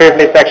on the approved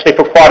list actually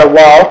for quite a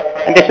while,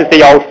 and this is the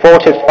old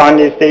Fortis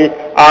Fund, is the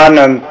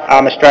Arnhem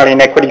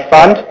Australian Equity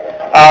Fund.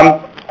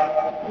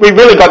 We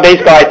really got these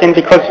guys in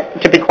because,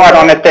 to be quite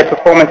honest, their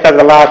performance over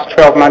the last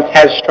 12 months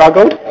has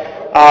struggled,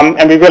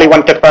 and we really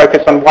wanted to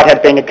focus on what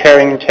had been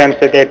occurring in terms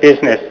of their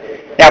business.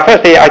 Now,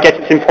 firstly, I guess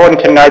it's important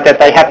to note that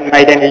they haven't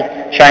made any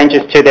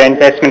changes to their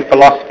investment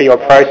philosophy or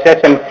process,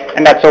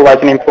 and that's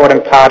always an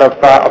important part of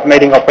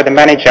meeting up with a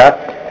manager.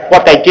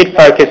 What they did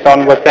focus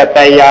on was that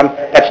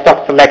that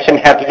stock selection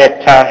had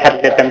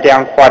let them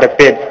down quite a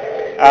bit.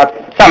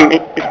 Some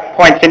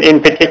points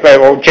in particular,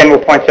 or general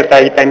points that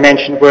they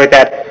mentioned, were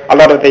that a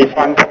lot of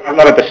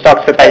the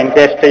stocks that they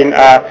invest in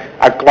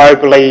are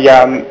globally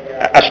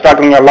are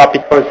struggling a lot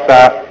because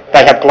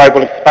they have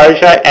global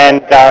exposure,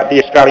 and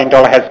the Australian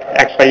dollar has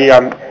actually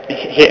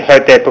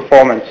hurt their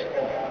performance.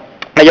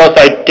 They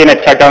also didn't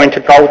go into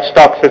gold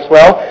stocks as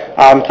well.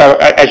 So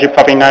as you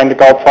probably know, the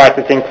gold price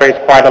has increased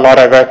quite a lot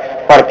over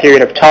quite a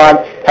period of time.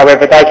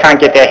 However, they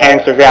can't get their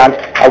hands around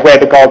where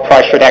the gold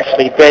price should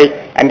actually be,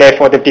 and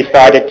therefore they've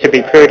decided to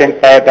be prudent.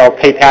 They'll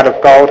keep out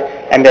of gold,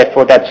 and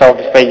therefore that's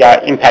obviously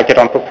impacted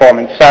on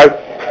performance. So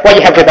what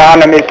you have with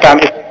Arnhem is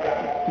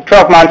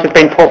 12 months has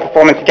been poor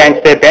performance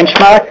against their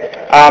benchmark.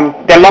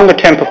 Their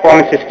longer-term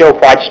performance is still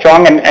quite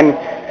strong, and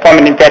from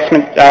an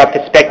investment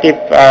perspective,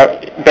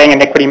 being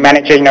an equity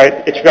manager,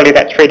 it's really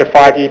that 3 to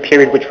 5 year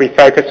period which we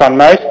focus on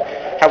most.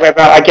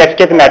 However, I guess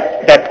given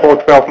that poor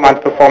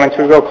 12-month performance,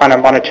 we will kind of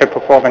monitor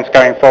performance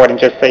going forward and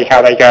just see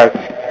how they go.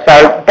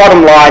 So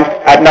bottom line,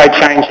 no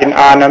change in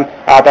Arnhem.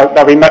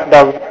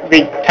 They'll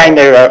retain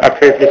their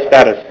approved list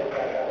status.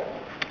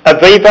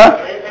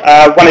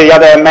 Aviva, one of the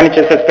other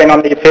managers that's been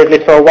on the approved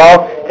list for a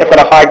while, they've got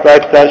a high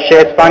growth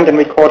shares fund, and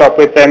we caught up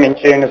with them in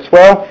June as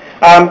well.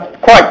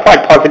 Quite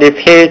positive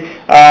here.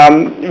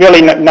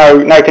 Really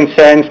no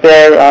concerns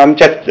there.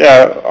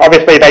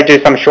 Obviously they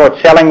do some short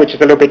selling, which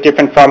is a little bit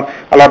different from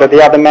a lot of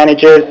the other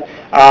managers,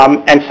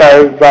 and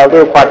so we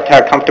were quite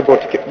comfortable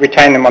to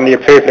retain them on the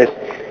approved list.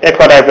 They've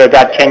got over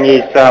about 10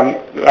 years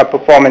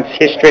performance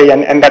history,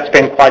 and that's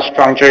been quite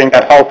strong during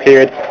that whole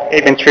period,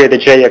 even through the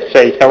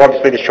GFC. So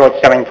obviously the short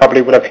selling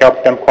probably would have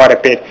helped them quite a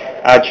bit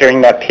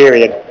during that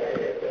period.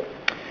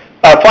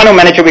 Final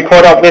manager we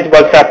caught up with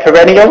was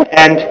Perennial,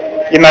 and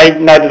you may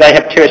know that they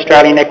have 2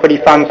 Australian equity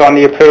funds on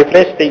the approved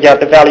list, the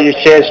Value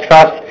Shares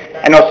Trust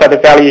and also the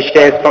Value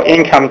Shares for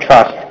Income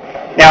Trust.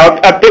 Now,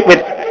 a bit with,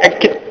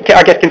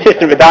 I guess,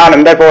 consistent with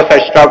Arnhem, they've also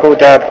struggled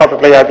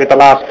probably over the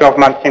last 12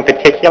 months in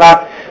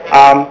particular.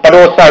 But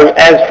also,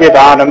 as with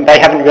Arnhem, they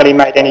haven't really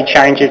made any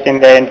changes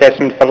in their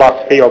investment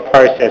philosophy or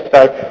process.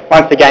 So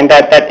once again,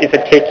 that is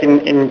a tick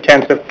in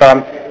terms of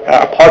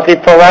a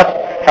positive for us.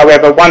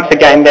 However, once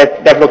again,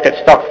 they've looked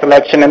at stock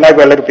selection, and they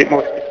were a little bit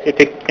more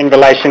specific in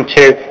relation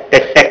to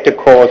their sector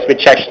cores,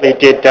 which actually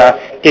did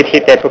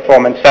hit their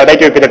performance. So they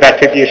do a bit of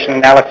attribution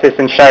analysis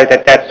and show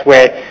that that's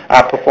where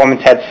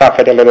performance had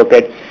suffered a little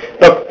bit.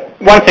 Look,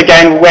 once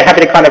again, we're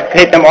happy to kind of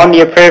keep them on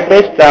the approved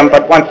list,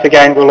 but once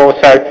again, we'll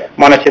also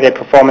monitor their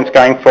performance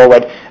going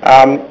forward.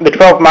 The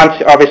 12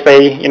 months,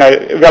 obviously,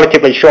 a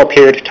relatively short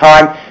period of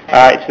time.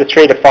 It's the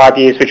 3 to 5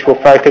 years which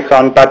we'll focus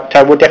on, but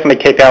we'll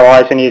definitely keep our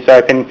eyes and ears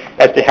open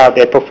as to how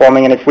they're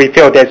performing, and if we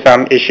feel there's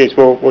some issues,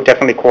 we'll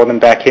definitely call them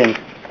back in.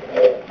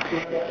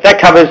 That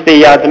covers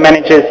the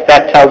managers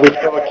that we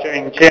saw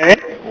during June.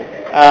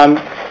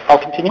 I'll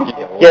continue?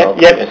 Yeah.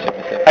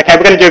 Okay,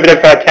 we're going to do a bit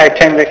of tag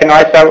team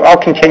recognise, so I'll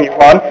continue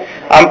on.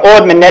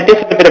 Ordminet, this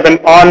is a bit of an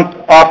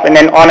on-off and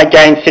then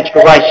on-again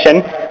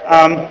situation.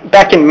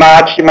 Back in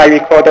March, you may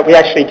recall that we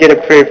actually did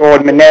approve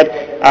Ordminet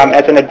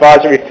as an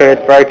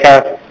advisory-referred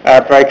broker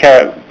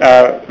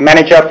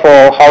manager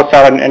for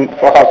wholesale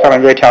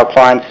and retail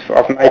clients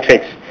of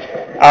Matrix.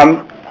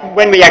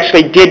 When we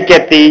actually did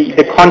get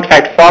the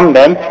contract from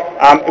them,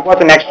 it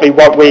wasn't actually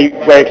what we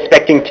were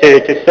expecting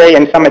to see,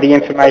 and some of the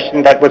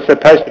information that was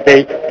supposed to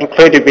be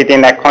included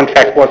within that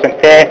contract wasn't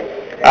there.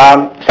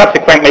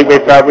 Subsequently,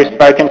 we've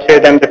spoken to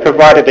them. They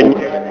provided a new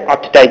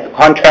up-to-date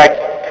contract.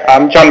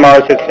 John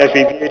Morris has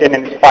reviewed it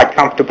and is quite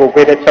comfortable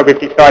with it, so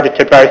we've decided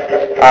to both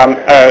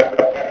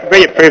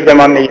reapprove them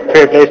on the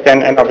approved list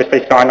and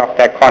obviously sign off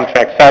that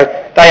contract. So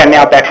they are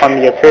now back on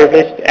the approved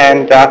list,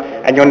 and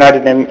you'll note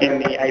them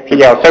in the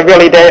APL. So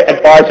really, they're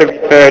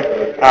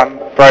advisor-referred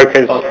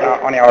brokers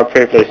on our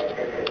approved list.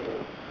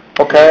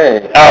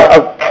 Okay.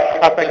 I'll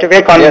pass back to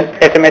Rick on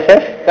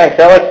SMSF. Thanks,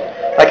 Alex.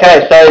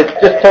 Okay, so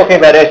just talking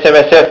about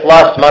SMSF,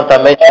 last month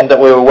I mentioned that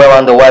we were well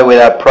underway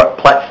with our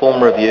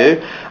platform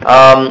review.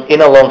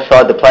 In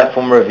alongside the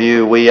platform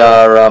review,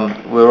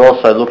 we're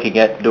also looking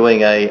at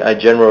doing a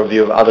general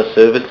review of other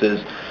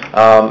services,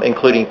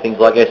 including things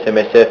like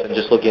SMSF and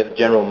just looking at the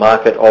general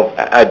market of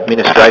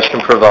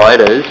administration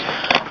providers.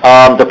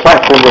 The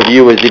platform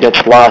review is in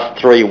its last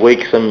 3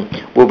 weeks, and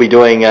we'll be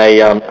doing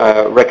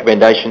a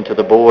recommendation to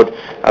the board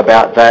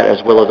about that,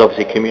 as well as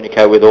obviously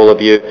communicate with all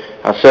of you.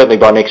 Certainly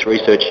by next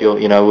research,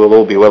 we'll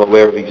all be well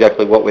aware of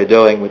exactly what we're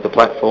doing with the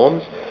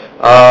platforms.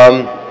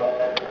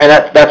 And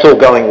that's all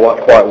going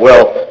quite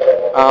well.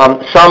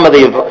 Some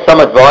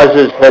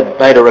advisors had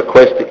made a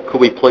request that could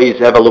we please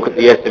have a look at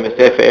the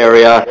SMSF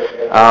area,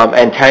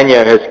 and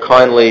Tanya has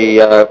kindly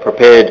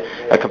prepared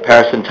a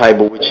comparison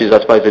table, which is,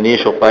 I suppose, the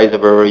initial phase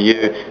of a review.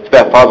 It's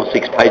about 5 or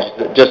 6 pages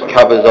that just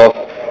covers off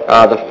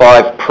the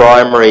 5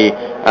 primary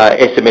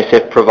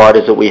SMSF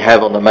providers that we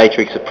have on the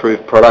Matrix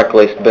approved product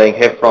list, being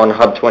Heffron,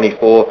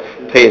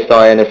 Hub24,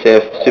 PSI,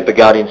 NSF, Super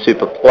Guardian,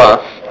 Super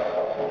Plus.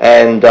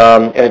 And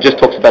it just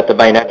talks about the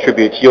main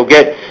attributes. You'll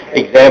get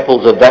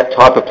examples of that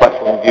type of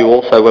platform review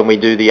also when we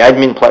do the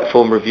admin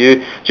platform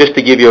review, just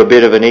to give you a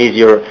bit of an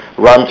easier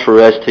run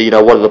through as to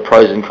what are the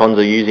pros and cons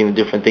of using the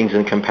different things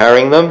and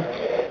comparing them.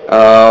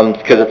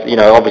 Because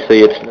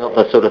obviously it's not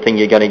the sort of thing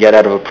you're going to get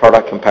out of a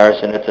product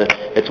comparison.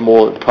 It's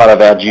more part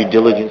of our due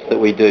diligence that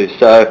we do.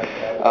 So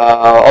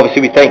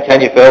obviously we thank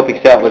Tanya for helping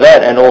us out with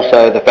that, and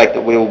also the fact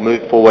that we will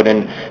move forward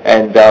and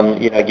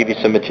give you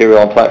some material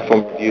on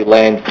platform review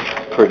land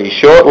pretty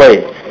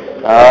shortly.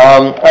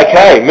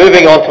 Okay,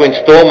 moving on to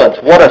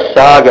instalments. What a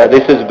saga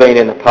this has been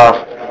in the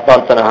past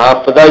month and a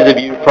half. For those of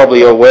you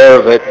probably aware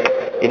of it,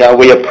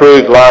 we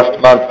approved last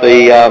month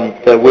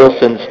the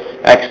Wilson's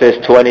Access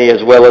 20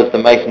 as well as the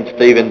Mason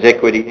Stevens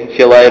Equity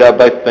Insulator,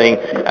 both being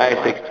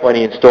ASX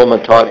 20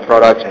 instalment type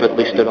products but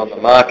listed on the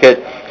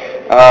market.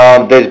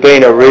 There's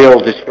been a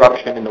real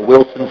disruption in the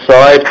Wilson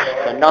side.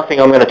 So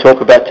nothing I'm going to talk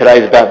about today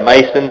is about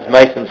Mason's.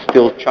 Mason's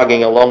still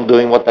chugging along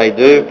doing what they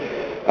do.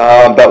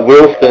 But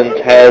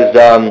Wilson's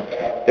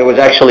there was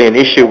actually an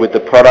issue with the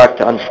product.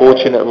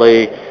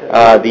 Unfortunately,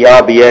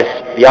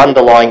 the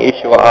underlying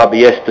issuer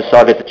RBS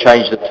decided to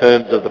change the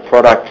terms of the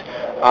product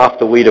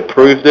after we'd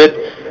approved it.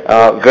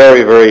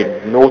 Very, very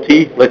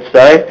naughty, let's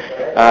say.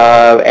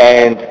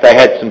 And they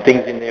had some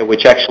things in there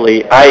which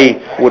actually, A,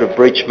 would have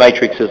breached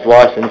Matrix's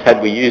license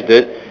had we used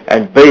it,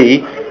 and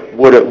B,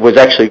 was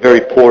actually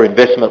very poor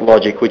investment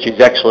logic, which is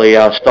actually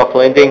stock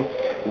lending.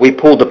 We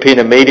pulled the pin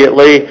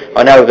immediately.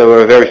 I know there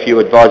were very few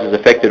advisors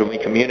affected, and we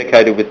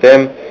communicated with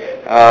them.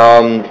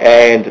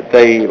 And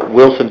the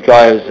Wilson's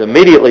guys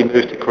immediately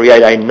moved to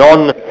create a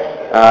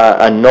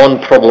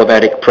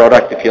non-problematic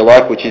product, if you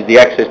like, which is the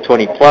Access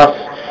 20 Plus.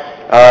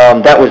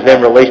 That was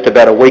then released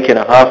about a week and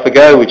a half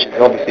ago, which is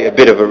obviously a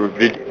bit of a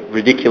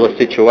ridiculous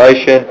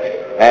situation.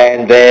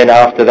 And then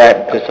after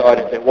that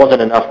decided there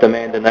wasn't enough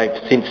demand, and they've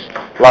since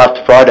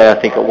last Friday, I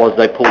think it was,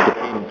 they pulled the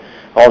pin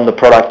on the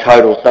product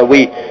total. So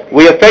we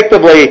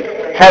effectively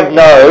have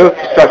no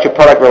structured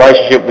product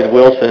relationship with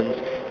Wilson's,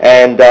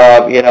 and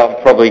I'm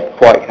probably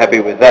quite happy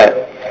with that.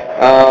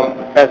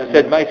 As I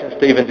said, Mason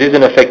Stevens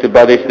isn't affected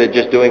by this. They're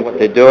just doing what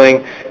they're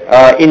doing.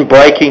 In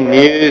breaking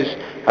news,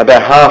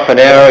 about half an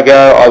hour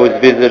ago, I was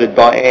visited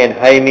by Anne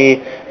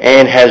Hamey.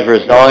 Anne has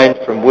resigned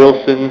from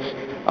Wilson's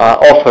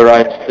off her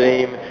own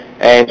steam,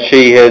 and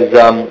she is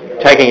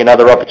taking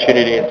another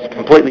opportunity in a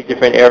completely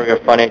different area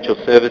of financial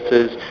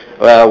services.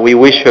 We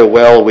wish her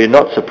well. We're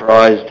not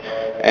surprised,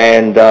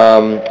 and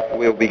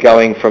we'll be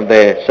going from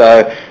there.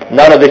 So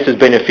none of this has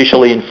been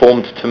officially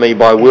informed to me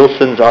by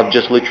Wilson's. I've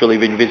just literally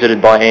been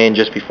visited by Anne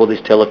just before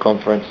this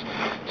teleconference.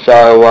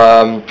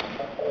 So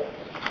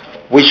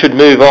we should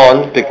move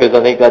on, because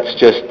I think that's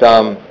just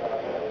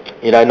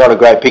not a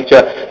great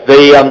picture.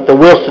 The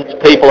Wilson's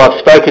people, I've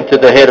spoken to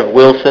the head of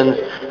Wilson's.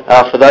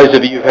 For those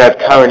of you who have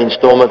current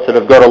instalments that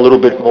have got a little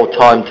bit more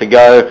time to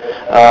go,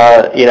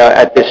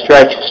 at the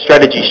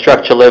strategy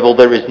structure level,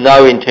 there is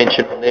no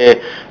intention on their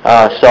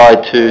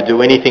side to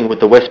do anything with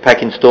the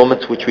Westpac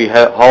instalments, which we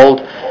hold,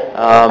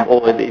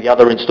 or the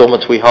other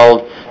instalments we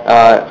hold,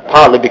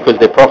 partly because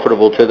they're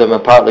profitable to them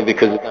and partly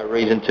because there's no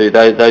reason to.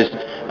 Those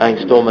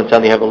instalments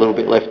only have a little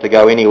bit left to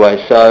go anyway,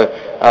 so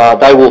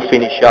they will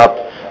finish up.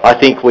 I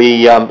think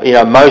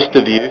most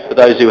of you, for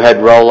those who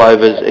had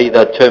rollovers,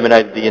 either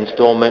terminated the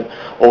instalment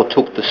or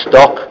took the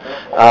stock.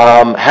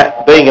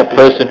 Being a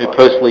person who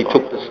personally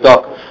took the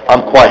stock,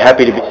 I'm quite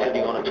happy to be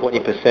sitting on a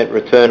 20%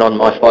 return on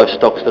my 5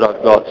 stocks that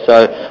I've got.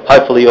 So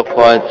hopefully your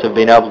clients have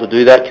been able to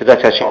do that, because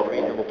that's actually a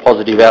reasonable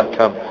positive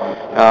outcome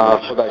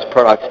for those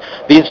products.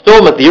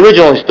 The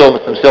original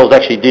instalments themselves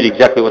actually did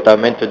exactly what they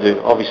were meant to do.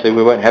 Obviously,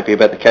 we weren't happy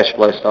about the cash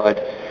flow side.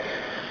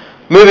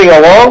 Moving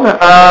along,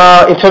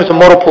 in terms of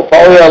model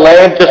portfolio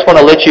land, just want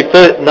to let you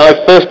know,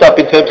 first up,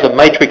 in terms of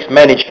Matrix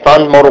Managed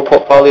Fund model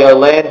portfolio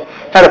land,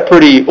 had a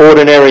pretty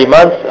ordinary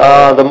month.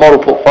 The model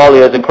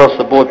portfolios across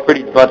the board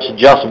pretty much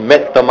just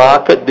met the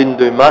market, didn't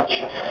do much.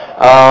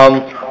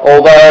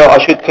 Although I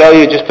should tell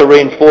you, just to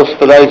reinforce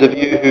for those of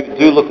you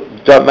who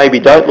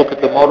maybe don't look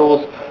at the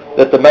models,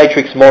 that the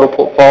Matrix model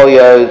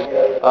portfolios,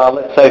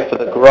 let's say for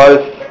the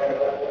growth,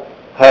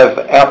 have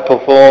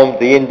outperformed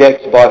the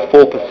index by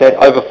 4%,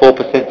 over 4%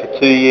 for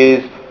 2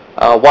 years,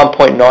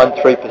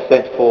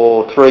 1.93%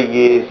 for 3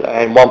 years,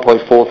 and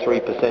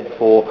 1.43%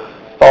 for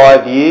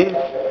 5 years.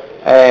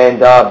 And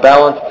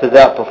Balanced has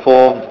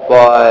outperformed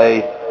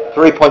by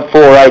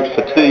 3.48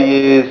 for 2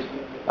 years,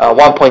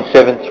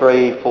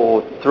 1.73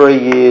 for 3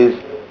 years,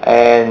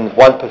 and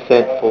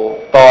 1% for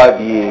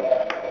 5 years.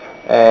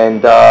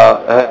 And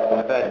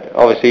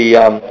obviously,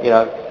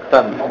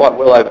 done quite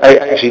well. I've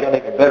actually done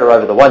even better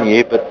over the 1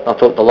 year, but I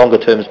thought the longer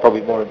term is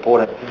probably more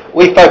important.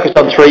 We focus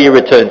on 3-year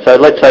returns. So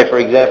let's say, for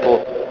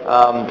example,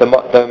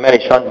 the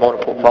managed fund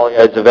model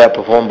portfolios have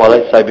outperformed by,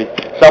 let's say,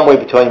 somewhere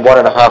between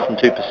 1.5% and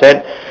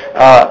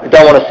 2%.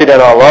 Don't want to sit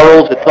on our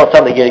laurels. It's not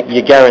something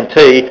you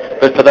guarantee,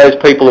 but for those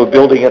people who are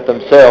building it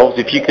themselves,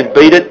 if you can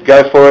beat it,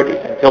 go for it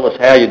and tell us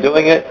how you're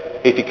doing it.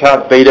 If you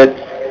can't beat it,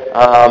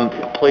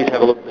 please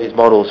have a look at these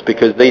models,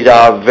 because these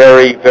are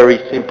very,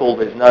 very simple.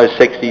 There's no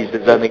sexies.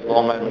 There's only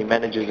long-only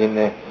managers in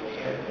there.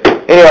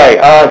 Anyway,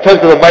 in terms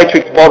of the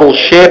matrix model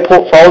share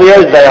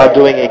portfolios, they are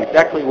doing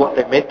exactly what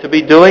they're meant to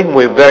be doing.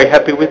 We're very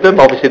happy with them.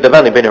 Obviously, they've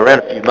only been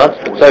around a few months,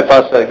 but so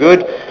far so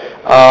good.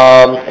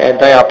 And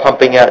they are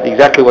pumping out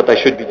exactly what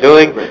they should be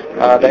doing.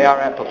 They are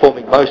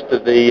outperforming most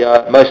of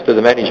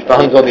the managed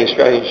funds on the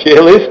Australian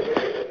share list.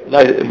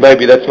 No,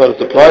 maybe that's not a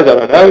surprise. I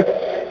don't know.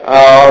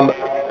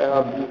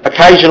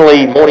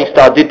 Occasionally,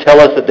 Morningstar did tell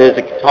us that there's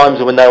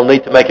times when they'll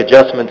need to make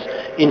adjustments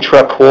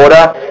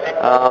intra-quarter.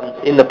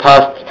 In the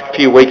past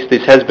few weeks,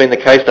 this has been the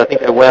case. I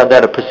think they wound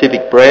out of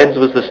Pacific Brands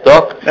was the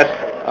stock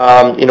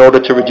in order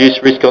to reduce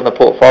risk on the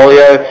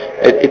portfolio.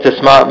 It's a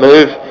smart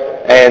move,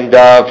 and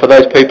for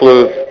those people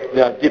who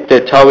have dipped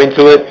their toe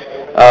into it,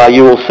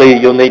 you will see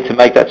you'll need to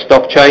make that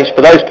stock change.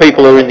 For those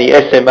people who are in the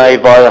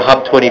SMA via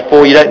Hub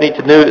 24, you don't need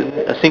to do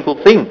a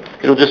single thing.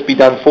 It'll just be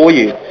done for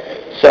you.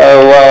 So,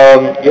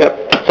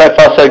 so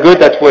far so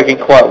good. That's working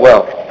quite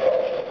well.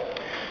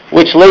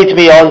 Which leads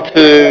me on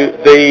to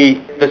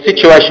the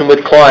situation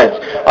with clients.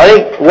 I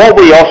think what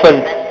we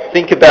often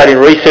think about in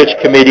research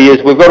committee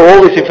is we've got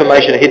all this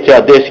information that hits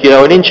our desk,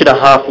 an inch and a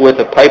half worth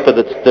of paper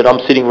that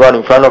I'm sitting right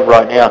in front of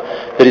right now,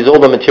 that is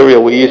all the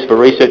material we use for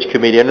research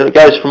committee. And it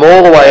goes from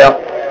all the way up,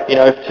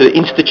 to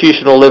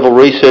institutional level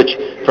research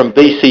from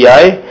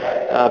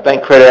BCA,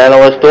 bank credit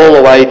analyst, all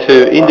the way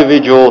to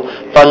individual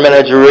fund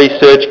manager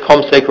research,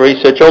 ComSec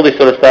research, all this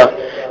sort of stuff.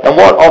 And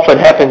what often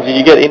happens is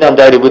you get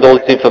inundated with all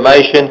this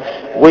information.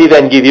 We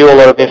then give you a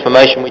lot of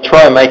information. We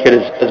try and make it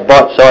as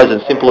bite-sized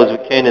and simple as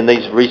we can in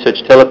these research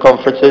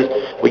teleconferences.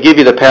 We give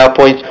you the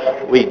PowerPoints.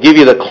 We give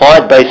you the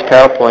client-based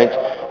PowerPoints,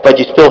 but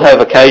you still have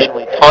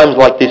occasionally times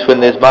like this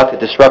when there's market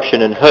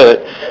disruption and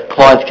hurt,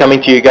 clients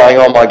coming to you going,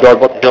 oh my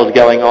God, what the hell's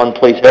going on?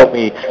 Please help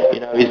me.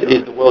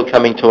 Is the world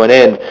coming to an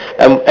end?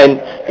 And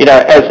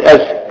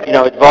as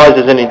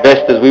advisors and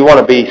investors, we want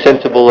to be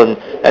sensible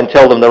and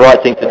tell them the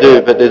right thing to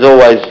do, but there's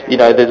always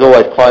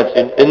clients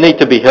who need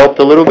to be helped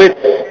a little bit.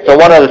 So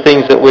one of the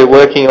things that we're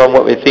working on,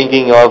 what we're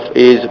thinking of,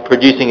 is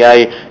producing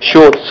a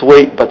short,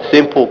 sweet, but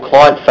simple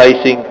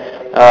client-facing,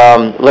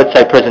 let's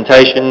say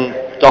presentation,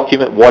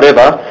 document,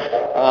 whatever,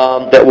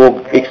 that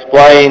will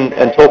explain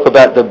and talk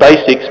about the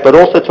basics, but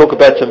also talk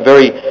about some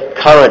very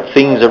current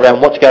things around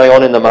what's going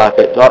on in the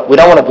market. We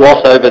don't want to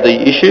gloss over the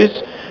issues,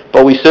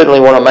 but we certainly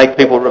want to make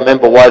people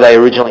remember why they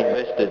originally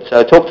invested.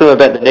 So talk to them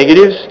about the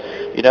negatives,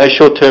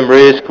 short-term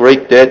risk,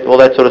 Greek debt, all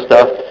that sort of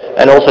stuff,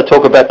 and also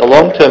talk about the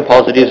long-term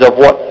positives of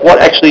what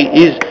actually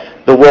is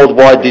the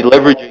worldwide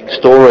deleveraging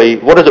story.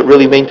 What does it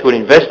really mean to an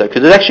investor?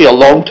 Because it's actually a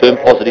long-term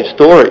positive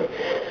story.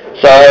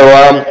 So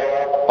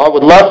I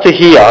would love to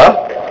hear,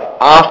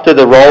 after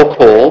the roll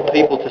call,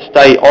 people to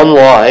stay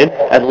online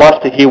and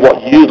love to hear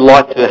what you'd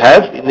like to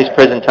have in this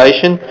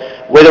presentation,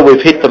 whether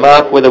we've hit the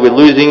mark, whether we're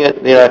losing it,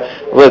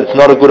 whether it's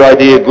not a good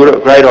idea,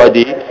 great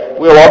idea.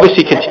 We'll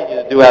obviously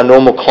continue to do our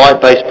normal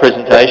client-based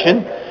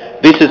presentation.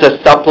 This is a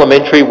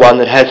supplementary one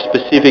that has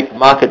specific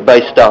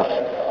market-based stuff.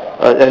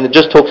 And it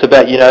just talks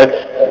about,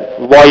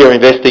 why you're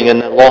investing in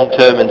the long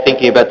term and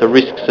thinking about the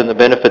risks and the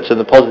benefits and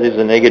the positives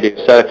and negatives.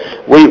 So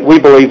we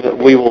believe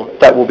that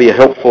that will be a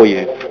help for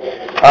you.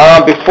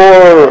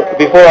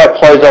 Before I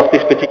close off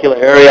this particular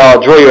area,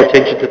 I'll draw your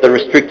attention to the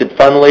restricted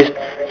fund list.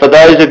 For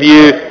those of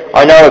you,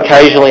 I know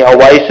occasionally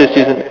Oasis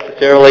isn't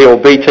necessarily, or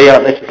BT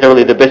aren't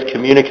necessarily the best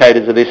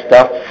communicators of this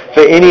stuff.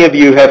 For any of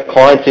you who have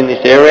clients in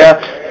this area,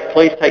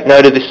 please take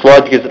note of this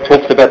slide, because it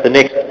talks about the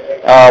next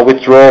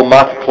withdrawal,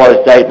 market close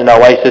date, and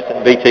Oasis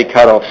and BT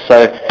cutoffs.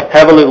 So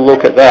have a little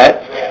look at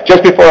that.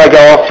 Just before I go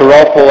off to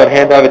roll call and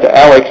hand over to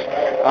Alex,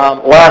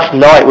 last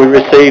night we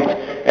received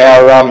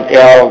our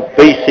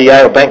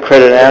BCA, or Bank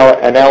Credit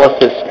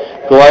Analysis,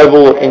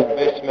 Global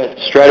Investment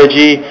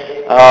Strategy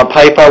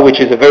paper, which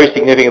is a very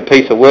significant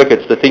piece of work.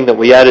 It's the thing that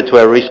we added to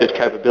our research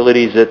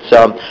capabilities. It's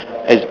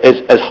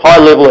as high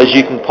level as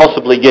you can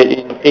possibly get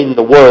in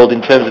the world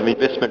in terms of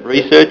investment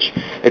research.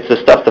 It's the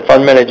stuff the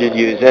fund managers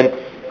use. And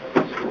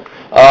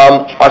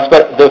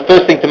the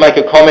first thing to make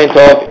a comment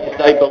of is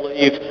they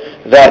believe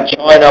that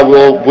China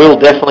will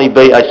definitely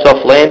be a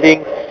soft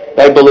landing.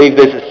 They believe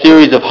there's a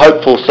series of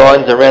hopeful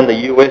signs around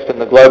the US and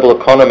the global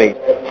economy.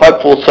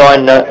 Hopeful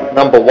sign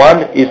number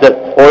one is that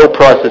oil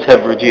prices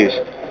have reduced.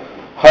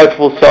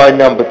 Hopeful sign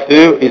number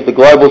two is the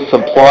global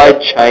supply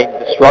chain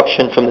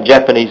disruption from the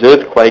Japanese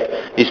earthquake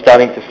is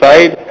starting to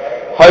fade.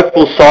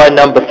 Hopeful sign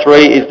number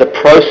three is the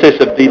process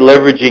of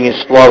deleveraging is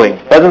slowing.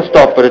 It doesn't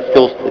stop, but it's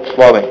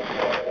slowing.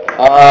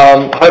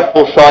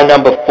 Hopeful sign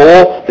number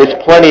four, there's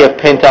plenty of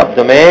pent-up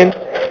demand.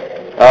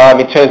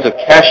 in terms of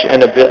cash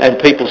and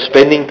people's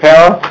spending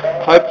power.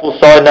 Hopeful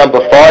sign number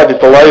 5 is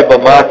the labour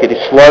market is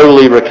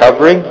slowly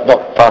recovering,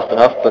 not fast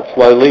enough, but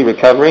slowly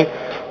recovering.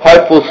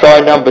 Hopeful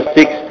sign number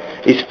 6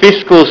 is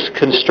fiscal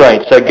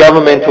constraint, so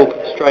governmental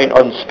constraint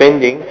on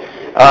spending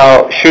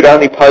should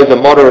only pose a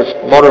modest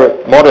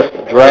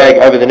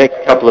drag over the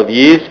next couple of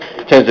years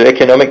in terms of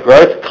economic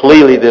growth.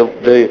 Clearly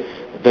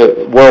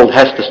the world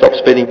has to stop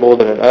spending more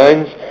than it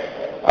owns.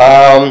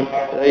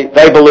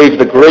 They believe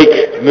the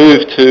Greek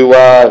move to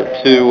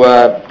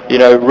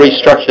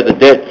restructure the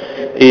debt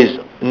is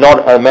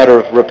not a matter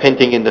of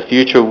repenting in the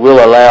future,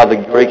 will allow the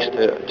Greeks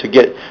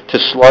to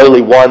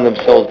slowly wind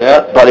themselves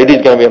out, but it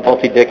is going to be a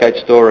multi-decade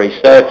story.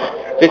 So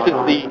this is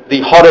the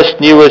hottest,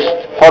 newest,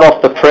 hot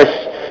off the press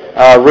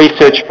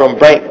research from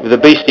the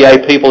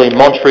BCA people in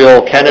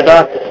Montreal,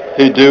 Canada,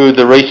 who do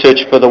the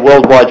research for the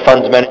worldwide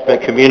funds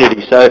management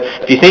community. So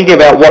if you think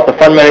about what the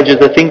fund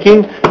managers are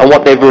thinking and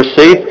what they've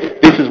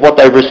received, this is what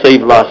they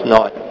received last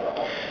night.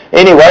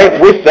 Anyway,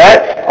 with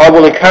that, I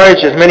will encourage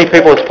as many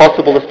people as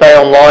possible to stay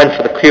online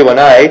for the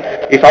Q&A,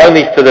 if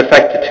only for the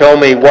fact to tell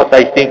me what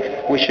they think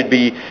we should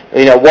be,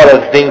 what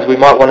are the things we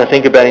might want to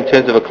think about in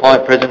terms of a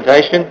client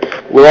presentation.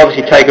 We'll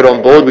obviously take it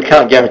on board. We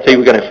can't guarantee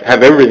we're going to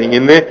have everything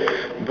in there,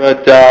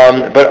 but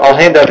I'll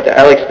hand over to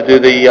Alex to do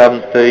the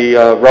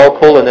roll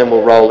call, and then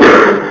we'll roll in.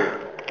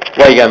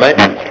 There you go, mate.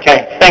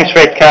 Okay, thanks,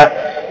 Rick.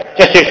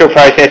 Just usual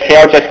process here.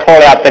 I'll just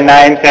call out the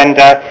names, and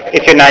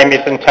if your name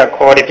isn't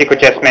called, if you could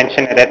just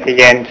mention it at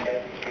the end.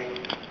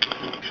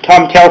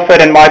 Tom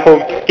Telford and Michael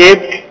Gibb,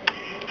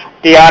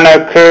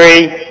 Diano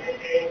Curry,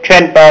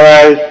 Trent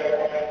Burrows,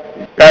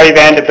 Barry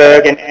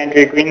Vanderberg and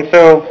Andrew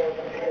Grinsell,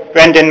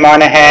 Brendan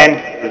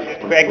Monahan,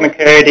 Greg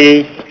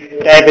McCurdy,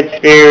 David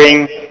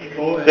Spearing,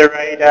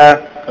 Zareda,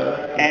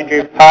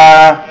 Andrew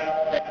Parr,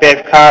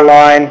 Bev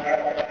Carline,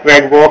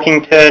 Greg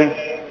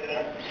Walkington,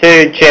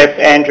 Sue, Jeff,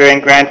 Andrew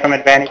and Grant from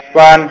Advantage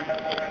One,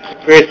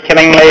 Bruce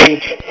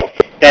Killingly,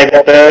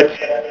 David Burt,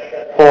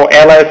 Paul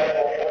Ellis,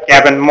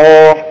 Gavin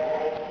Moore,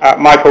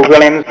 Michael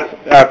Williams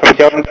from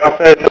Sheldon's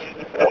office,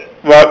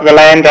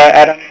 Rolanda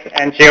Adams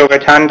and Jill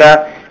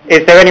Rotunda.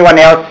 Is there anyone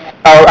else?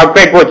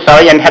 Greg Wood,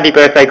 sorry, and happy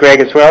birthday, Greg,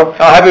 as well.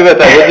 Oh, happy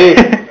birthday, Woody.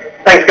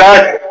 Thanks,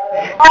 guys.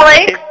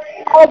 Alex?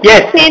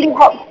 Yes. Sandy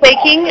Hop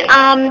speaking.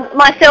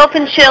 Myself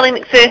and Shirley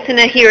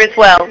McPherson are here as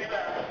well.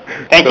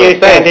 Thank you,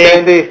 Sandy. Thanks,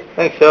 Sandy.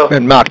 Thanks, Phil.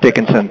 And Mark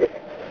Dickinson.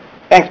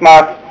 Thanks,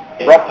 Mark.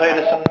 Rob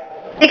Peterson.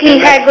 Vicky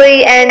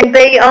Hagley and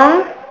B.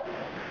 Ong.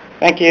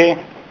 Thank you.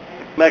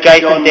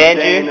 Jason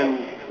Danju.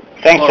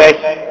 Thanks,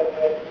 Jason.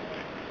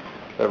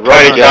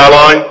 Tony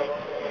Carline.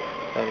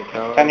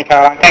 Tony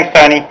Carline. Thanks,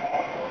 Tony.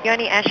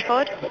 Yoni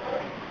Ashford.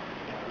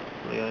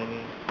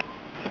 Leonie.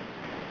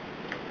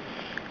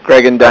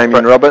 Greg and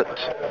Damien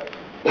Roberts.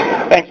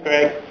 Thanks,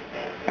 Greg.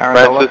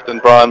 Francis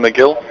and Brian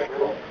McGill.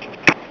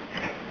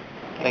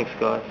 Thanks,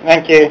 guys.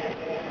 Thank you.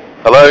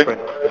 Hello.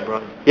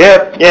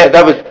 Yeah,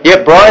 that was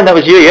Brian. That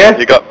was you, yeah.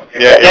 You got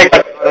yeah.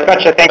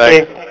 Gotcha. Thank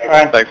you.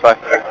 Brian. Thanks, bye.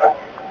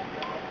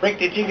 Rick,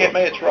 did you get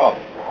me? It's Rob.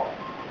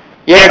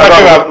 Yeah,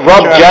 got you,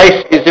 Rob, Sure.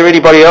 Jace. Is there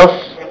anybody else?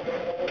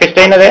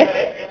 Christina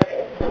there?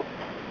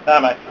 No,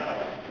 mate.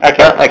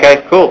 Okay.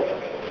 Okay, cool.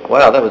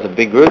 Wow, that was a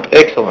big group.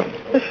 Excellent.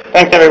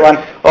 Thanks, everyone.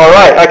 All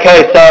right.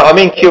 Okay, so I'm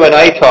in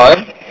Q&A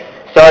time.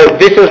 So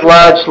this is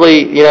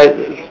largely,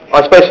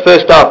 I suppose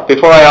first up,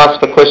 before I ask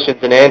for questions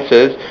and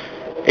answers,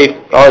 if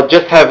I'll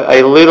just have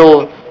a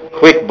little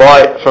quick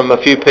bite from a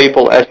few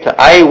people as to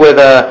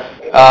whether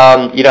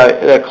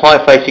a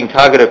client-facing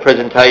targeted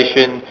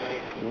presentation,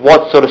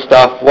 what sort of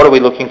stuff, what are we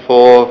looking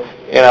for,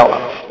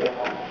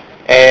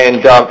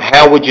 and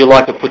how would you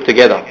like it put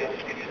together?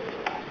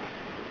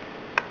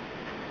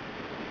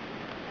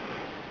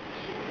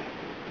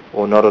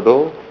 Or not at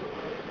all?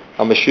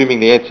 I'm assuming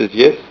the answer is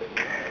yes.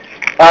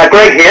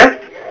 Greg here.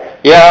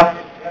 Yeah.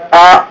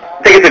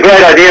 I think it's a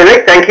great idea,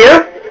 Rick. Thank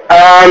you.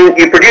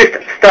 You produced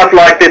stuff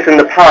like this in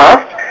the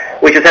past,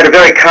 which has had a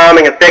very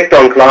calming effect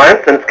on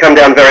clients, and it's come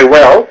down very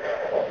well.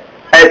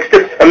 It's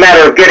just a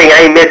matter of getting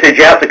a message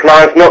out to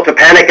clients not to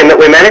panic and that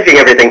we're managing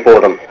everything for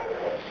them.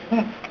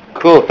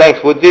 Cool, thanks,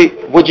 Woodsy.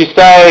 Would you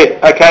say,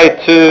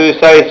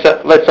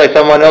 let's say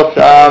someone else,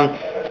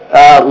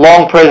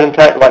 long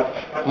presentation, like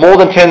more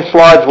than 10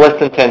 slides, less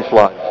than 10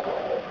 slides?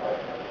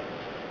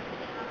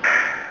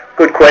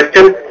 Good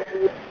question.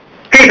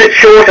 Keep it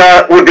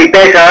shorter would be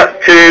better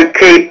to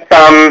keep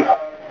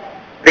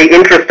the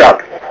interest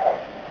up.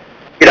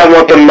 You don't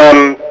want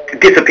them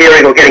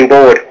disappearing or getting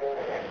bored.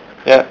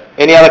 Yeah.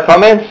 Any other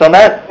comments on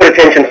that?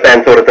 Attention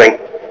span sort of thing.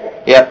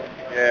 Yeah.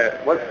 Yeah.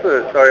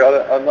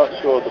 I'm not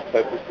sure the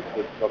purpose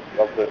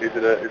of the. Is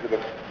it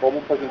a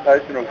formal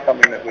presentation or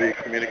something that we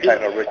communicate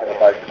on a regular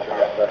basis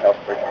to help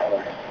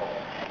people?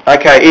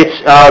 Okay,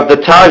 it's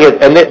the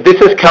target, and this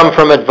has come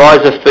from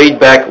advisor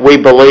feedback, we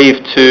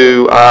believe,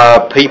 to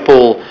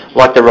people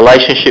like the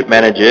relationship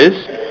managers,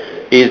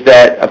 is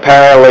that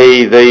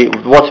apparently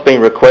what's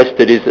being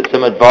requested is that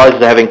some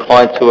advisors are having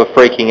clients who are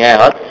freaking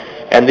out,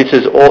 and this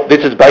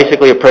is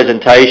basically a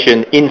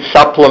presentation in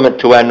supplement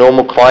to our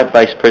normal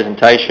client-based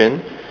presentation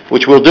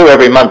which we'll do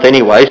every month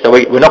anyway, so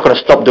we're not going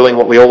to stop doing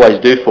what we always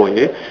do for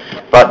you,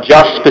 but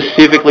just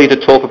specifically to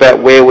talk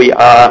about where we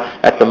are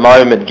at the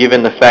moment,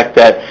 given the fact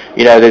that,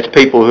 there's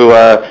people who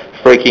are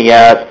freaking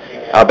out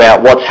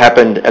about what's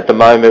happened at the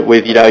moment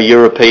with,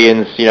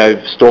 Europeans,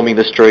 storming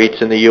the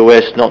streets, and the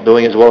US not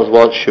doing as well as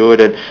what it should,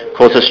 and of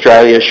course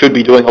Australia should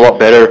be doing a lot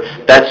better,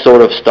 that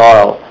sort of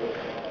style.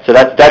 So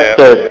that's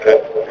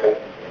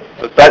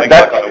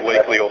like on a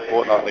weekly or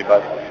fortnightly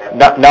basis.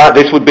 No,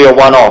 this would be a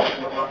one-off.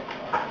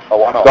 A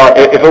one-off. Right,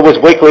 if it was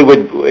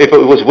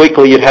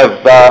weekly, you'd have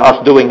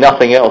us doing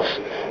nothing else.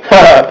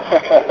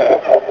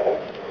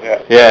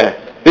 Yeah.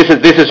 This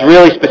is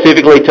really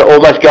specifically to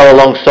almost go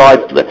alongside.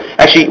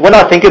 Actually, when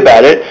I think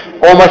about it,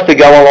 almost to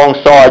go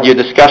alongside your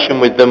discussion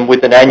with them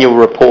with an annual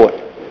report.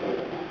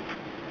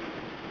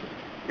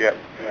 Yeah.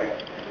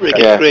 Rick,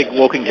 Yeah. it's Greg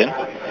Walkington.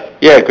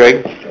 Yeah,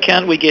 Greg.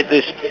 Can't we get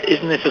this?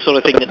 Isn't this the sort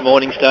of thing that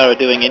Morningstar are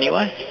doing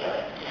anyway?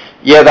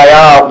 Yeah, they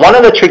are. One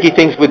of the tricky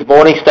things with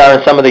Morningstar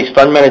and some of these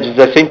fund managers,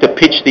 they seem to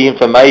pitch the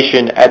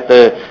information at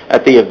the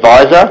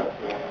advisor.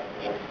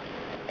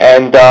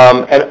 And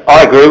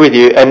I agree with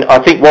you. And I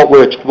think what we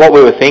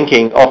were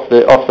thinking off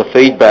the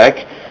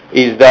feedback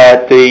is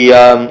that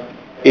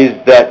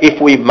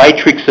if we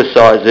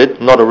matrixicize it,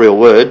 not a real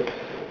word,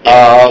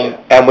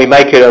 and we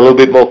make it a little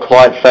bit more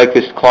client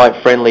focused, client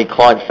friendly,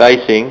 client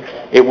facing,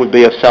 it would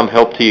be of some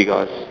help to you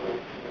guys.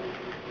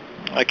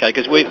 Okay,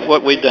 because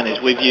what we've done is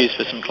we've used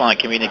for some client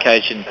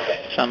communication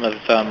some of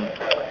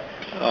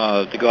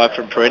the guy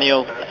from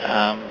Perennial,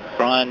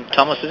 Brian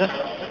Thomas, is it?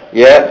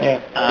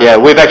 Yeah,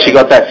 we've actually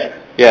got that.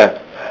 Yeah,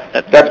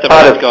 that's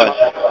part of guys.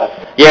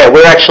 Yeah,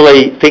 we're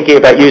actually thinking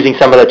about using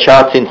some of the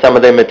charts in some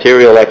of their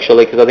material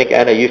actually, because I think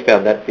Anna, you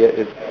found that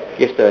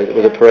yesterday.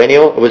 Was it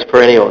Perennial? It was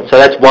Perennial. So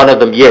that's one of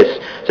them. Yes.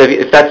 So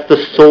if that's the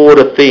sort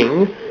of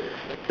thing,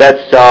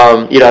 that's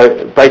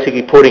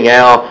basically putting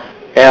our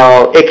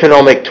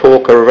economic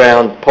talk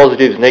around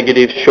positives,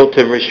 negatives,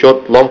 short-term risk,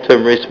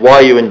 long-term risk. Why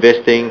are you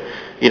investing?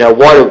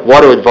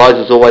 Why do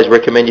advisors always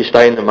recommend you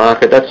stay in the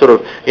market? That sort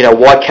of,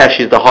 why cash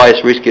is the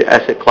highest risk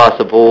asset class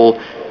of all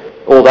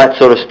that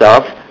sort of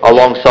stuff,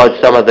 alongside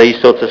some of these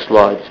sorts of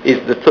slides.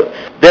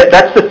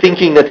 That's the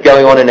thinking that's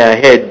going on in our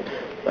head,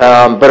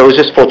 but it was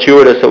just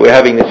fortuitous that we're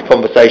having this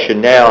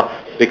conversation now,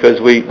 because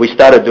we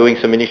started doing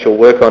some initial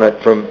work on it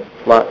from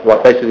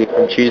basically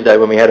from Tuesday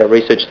when we had a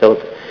research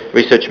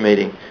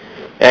meeting.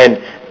 And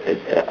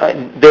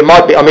there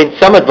might be,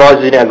 some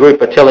advisors in our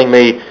group are telling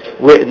me,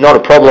 not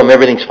a problem,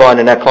 everything's fine,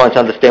 and our clients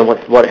understand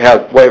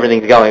how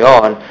everything's going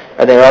on.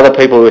 And there are other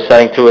people who are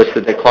saying to us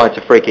that their clients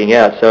are freaking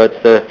out. So it's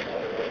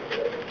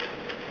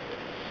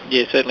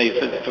Yeah, certainly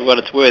for what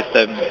it's worth,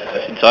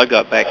 since I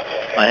got back,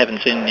 I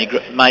haven't seen any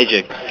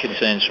major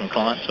concerns from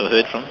clients or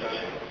heard from them.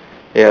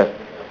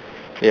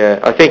 Yeah.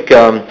 I think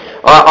I'm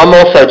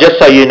also, just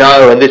so you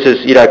know, and this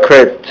is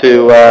credit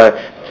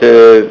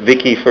to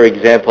Vicky, for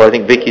example. I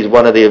think Vicky's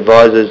one of the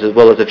advisors, as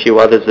well as a few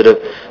others, that have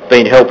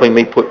been helping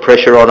me put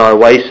pressure on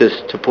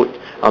Oasis to put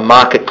a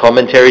market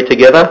commentary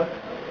together,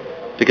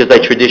 because they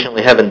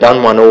traditionally haven't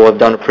done one, or have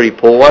done a pretty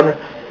poor one.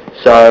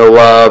 So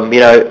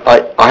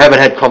I haven't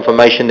had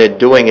confirmation they're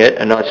doing it,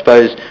 and I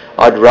suppose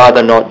I'd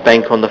rather not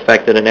bank on the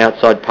fact that an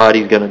outside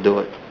party is going to do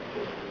it.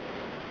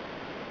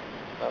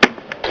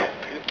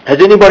 Has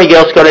anybody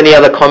else got any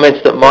other comments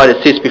that might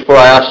assist before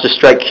I ask a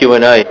straight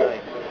Q&A?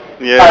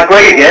 Yeah.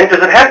 Greg again, does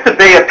it have to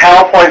be a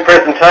PowerPoint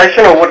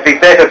presentation, or would it be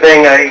better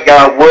being a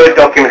Word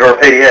document or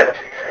a PDF?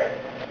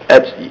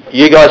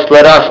 You guys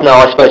let us know.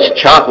 I suppose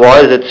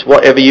chart-wise, it's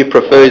whatever you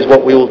prefer is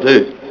what we will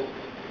do.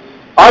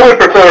 I would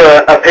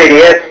prefer a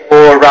PDF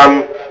for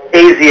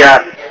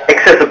easier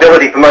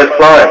accessibility for most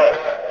clients.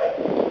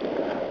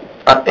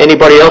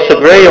 Anybody else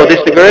agree or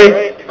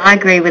disagree? I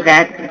agree with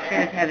that. It's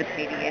better to have a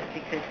PDF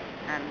because,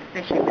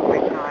 especially with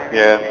retirees.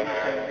 Yeah.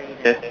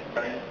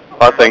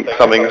 I think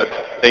something that's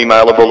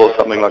emailable or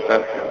something like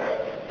that.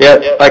 Yeah,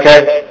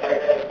 okay.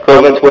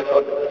 Cool,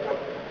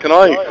 Can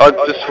I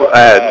just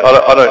add, I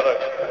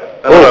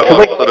don't know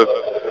what sort of...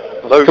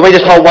 Hello? Can we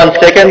just hold 1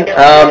 second?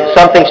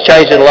 Something's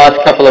changed in the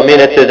last couple of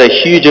minutes. There's a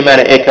huge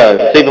amount of echo.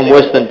 It's even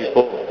worse than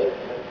before.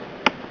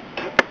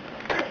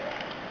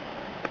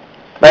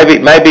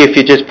 Maybe if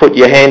you just put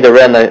your hand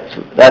around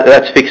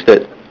that's fixed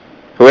it.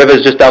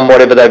 Whoever's just done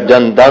whatever they've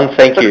done,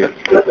 thank you.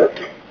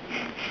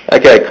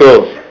 Okay,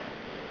 cool.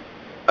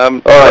 All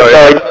right,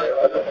 sorry.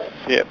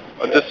 Yeah,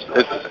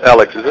 it's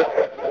Alex, is it?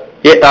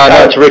 Yeah,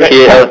 no, it's Rick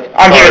here.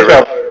 I'm here as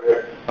well.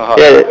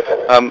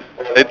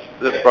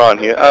 It's Brian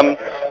here.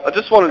 I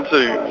just wanted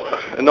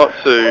to, not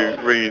to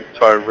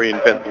try and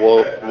reinvent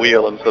the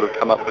wheel and sort of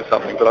come up with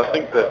something, but I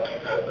think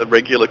that the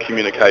regular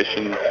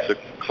communication to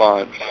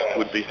clients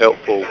would be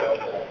helpful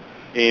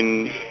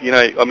in,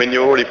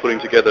 you're already putting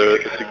together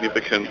a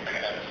significant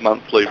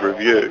monthly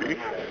review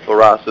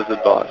for us as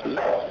advisors.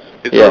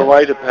 Is there a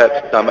way to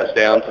perhaps dumb it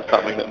down to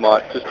something that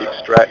might just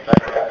extract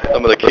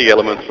some of the key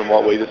elements from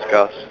what we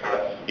discussed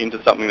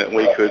into something that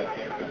we could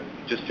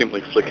just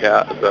simply flick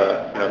out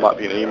as might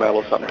be an email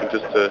or something,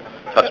 just to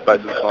touch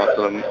base with clients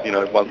on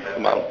them, once a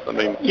month?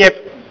 Yep.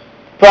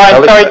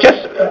 Brian, sorry,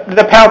 just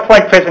the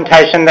PowerPoint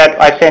presentation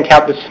that I sent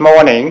out this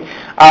morning,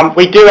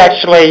 we do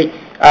actually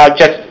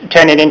just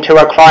turn it into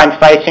a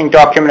client-facing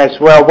document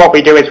as well. What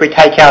we do is we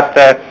take out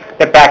the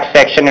back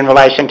section in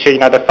relation to,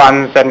 the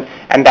funds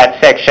and that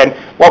section.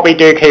 What we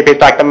do keep is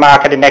like the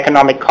market and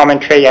economic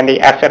commentary and the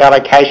asset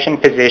allocation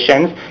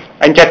positions,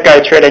 and just go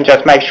through it and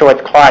just make sure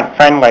it's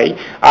client-friendly.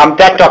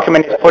 That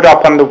document is put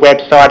up on the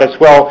website as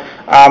well.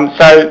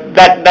 So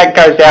that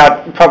goes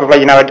out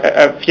probably,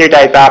 a few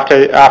days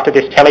after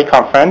this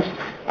teleconference.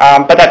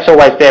 But that's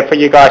always there for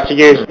you guys to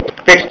use.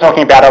 Vic's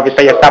talking about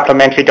obviously a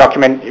supplementary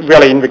document,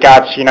 really in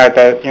regards to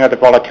the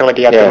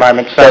volatility at the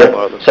moment.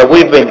 So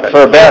we've been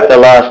for about the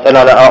last, and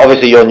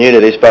obviously you're new to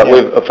this, but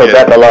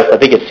about the last, I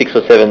think it's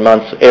 6 or 7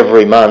 months.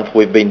 Every month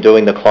we've been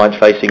doing the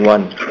client-facing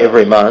one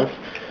every month.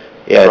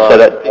 Yeah, right. So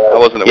that I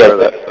wasn't aware of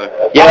that.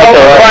 So. Yeah,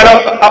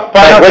 that's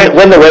all right.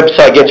 When the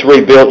website gets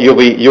rebuilt,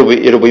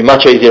 it'll be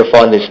much easier to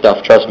find this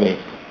stuff. Trust me.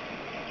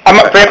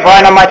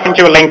 Brian, I might send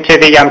you a link to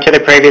the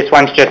previous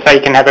ones, just so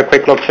you can have a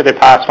quick look to the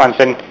past ones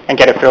and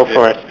get a feel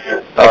for it.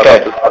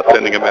 Okay. I'll start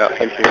sending them out.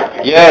 Thank you.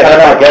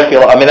 Yeah, go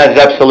feel. I mean, that's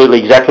absolutely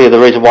exactly the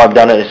reason why I've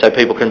done it, is so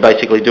people can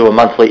basically do a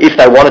monthly, if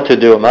they wanted to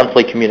do a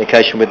monthly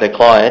communication with their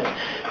client,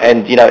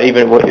 and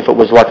even if it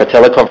was like a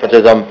teleconference,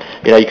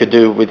 you could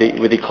do with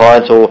the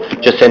clients, or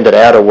just send it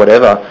out or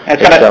whatever. And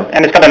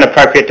it's got an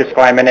appropriate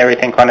disclaimer and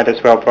everything on it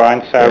as well,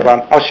 Brian. So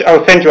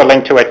I'll send you a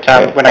link to it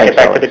when I get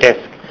back to the desk.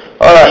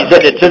 All right. He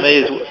said it to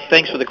me as,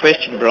 thanks for the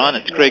question, Brian.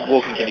 It's Greg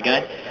Walkington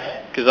again,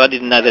 because I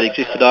didn't know that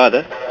existed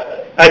either.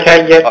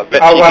 Okay, yeah.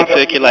 You can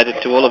circulate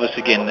it to all of us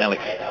again, Alex.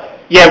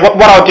 Yeah,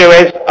 what I'll do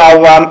is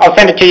I'll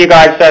send it to you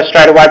guys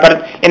straight away,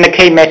 but in the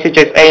key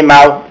messages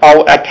email,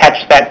 I'll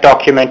attach that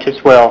document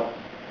as well.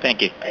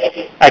 Thank you.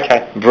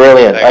 Okay.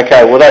 Brilliant.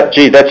 Okay, well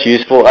that's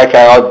useful. Okay,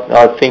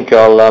 I think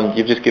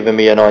you've just given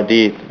me an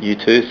idea, you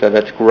two, so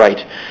that's great.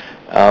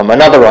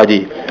 Another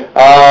idea.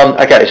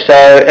 Okay,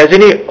 so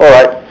all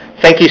right.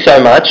 Thank you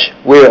so much.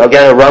 We're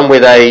going to run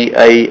with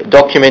a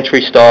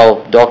documentary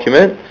style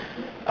document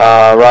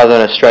rather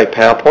than a straight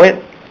PowerPoint.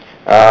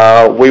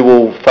 We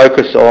will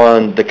focus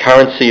on the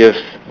currency of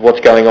what's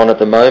going on at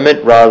the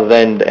moment, rather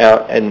than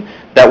and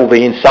that will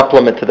be in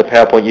supplement to the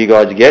PowerPoint you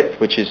guys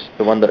get, which is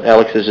the one that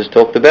Alex has just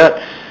talked about.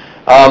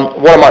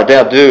 What I might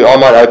now do, I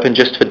might open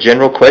just for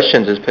general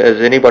questions.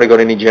 Has anybody got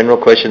any general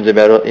questions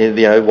about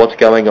what's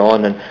going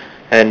on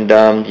and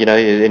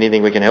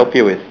anything we can help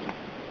you with?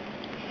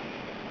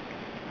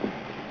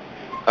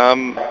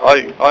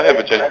 I have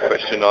a general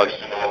question,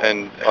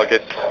 and I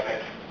guess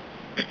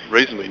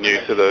reasonably new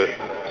to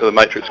the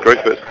Matrix Group,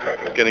 but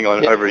getting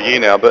on over a year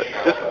now. But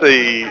just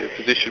the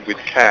position with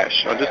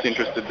cash, I'm just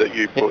interested that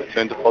you put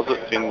term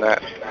deposits in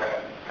that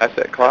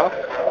asset class.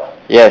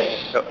 Yes.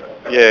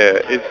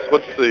 Yeah.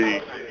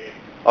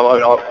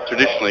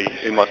 Traditionally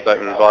in my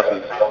statement of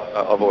advice,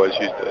 I've always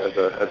used it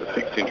as a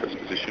fixed interest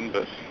position,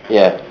 but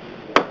yeah,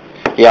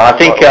 I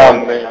think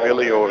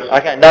really, or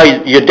okay, no,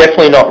 you're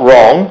definitely not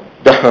wrong.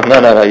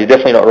 No, you're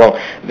definitely not wrong.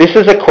 This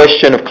is a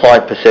question of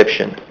client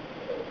perception.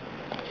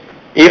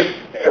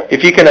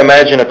 If you can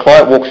imagine a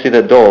client walks through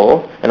the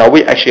door, and I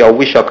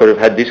wish I could have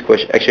had this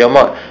question. Actually,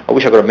 I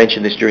wish I could have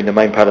mentioned this during the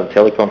main part of the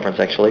teleconference.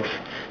 Actually,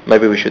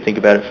 maybe we should think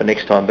about it for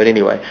next time. But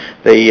anyway,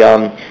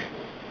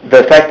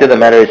 the fact of the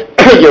matter is,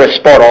 you're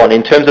spot on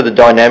in terms of the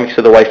dynamics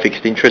of the way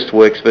fixed interest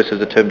works versus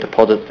the term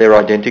deposits. They're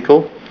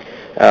identical.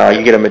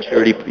 You get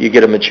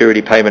a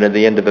maturity payment at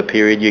the end of a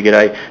period. You get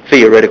a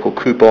theoretical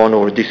coupon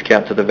or a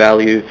discount to the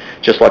value,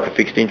 just like a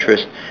fixed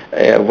interest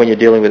when you're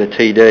dealing with a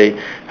TD.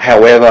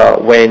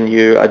 However, when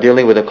you are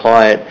dealing with a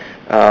client,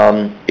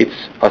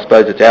 I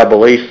suppose it's our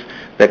belief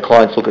that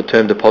clients look at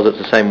term deposits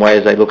the same way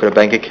as they look at a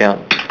bank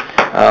account,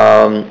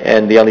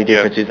 and the only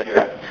difference is.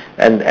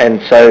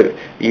 And so,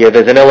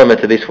 there's an element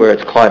to this where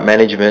it's client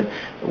management.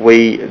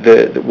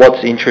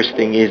 What's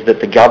interesting is that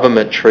the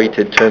government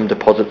treated term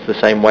deposits the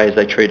same way as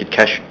they treated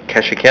cash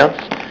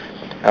accounts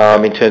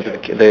in terms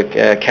of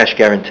the cash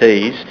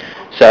guarantees.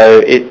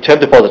 So term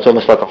deposits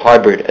almost like a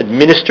hybrid.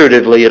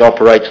 Administratively, it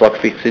operates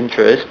like fixed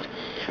interest.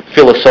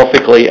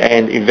 Philosophically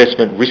and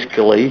investment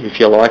riskily, if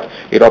you like,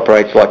 it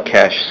operates like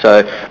cash.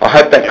 So I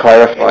hope that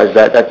clarifies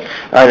that.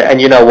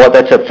 And you know what?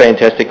 That's a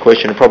fantastic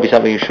question. Probably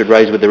something you should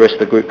raise with the rest of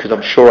the group, because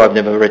I'm sure I've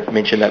never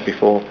mentioned that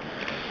before.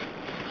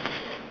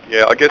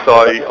 Yeah, I guess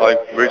the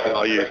reason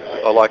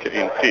I like it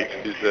in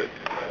fixed is that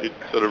it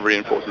sort of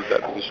reinforces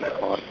that position of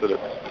clients that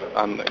it's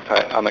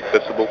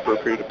unaccessible for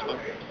a period of time.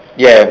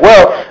 Yeah,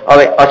 well,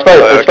 I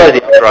suppose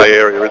it's a grey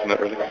area, isn't it,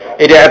 really?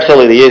 It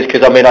absolutely is,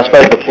 because I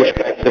suppose the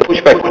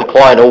pushback from the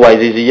client always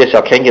is, yes,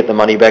 I can get the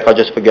money back, I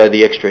just forgo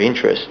the extra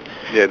interest.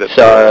 Yeah, that's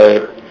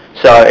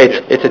so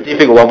it's a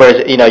difficult one.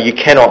 Whereas you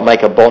cannot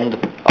make a bond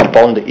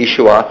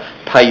issuer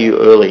pay you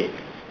early.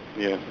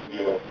 Yeah.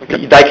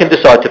 Okay. They can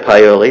decide to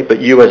pay early, but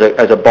you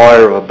as a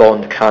buyer of a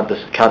bond can't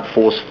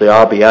force the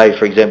RBA,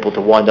 for example, to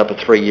wind up a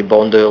 3-year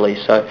bond early.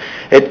 So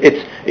it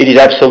is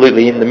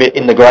absolutely in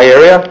the grey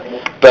area.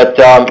 But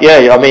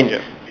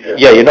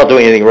you're not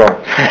doing anything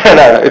wrong.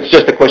 No, it's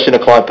just a question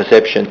of client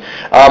perception.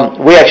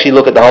 We actually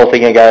look at the whole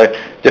thing and go,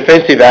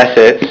 defensive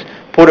assets,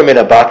 put them in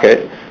a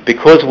bucket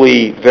because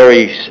we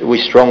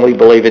strongly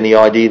believe in the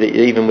idea that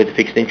even with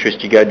fixed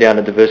interest, you go down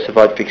a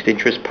diversified fixed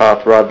interest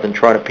path rather than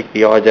trying to pick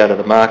the eyes out of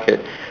the market.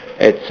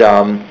 It's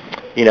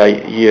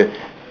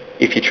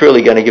if you're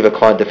truly going to give a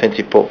client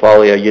defensive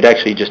portfolio, you'd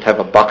actually just have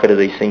a bucket of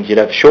these things. You'd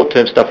have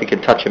short-term stuff you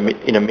can touch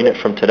in a minute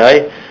from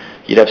today.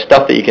 You'd have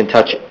stuff that you can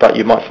touch, but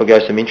you might forgo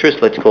some interest,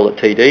 let's call it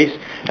TDs,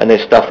 and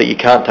there's stuff that you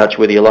can't touch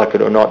whether you like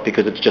it or not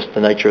because it's just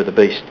the nature of the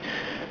beast.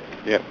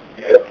 Yeah.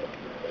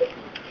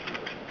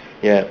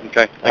 Yeah.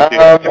 Okay, thank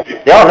you.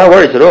 Yeah, no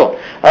worries at all.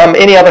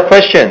 Any other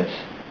questions?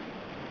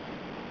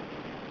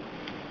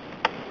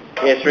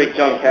 Yes, Rick,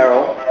 John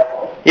Carroll.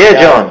 Yeah,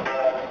 John.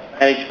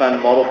 Managed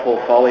fund model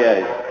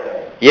portfolios.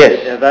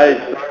 Yes. Are those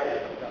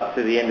up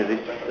to the end of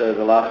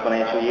the last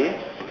financial year?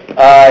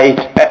 It's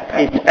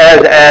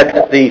as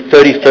at the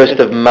 31st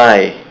of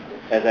May.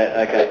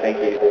 Okay, thank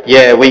you.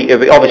 Yeah, we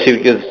obviously,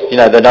 because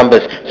the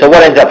numbers. So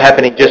what ends up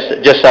happening,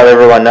 just so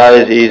everyone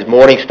knows, is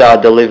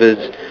Morningstar delivers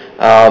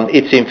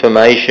its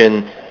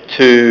information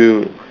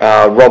to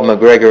Rob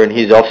McGregor and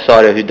his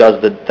offsider, who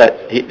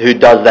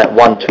does that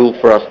one tool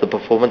for us, the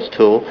performance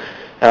tool.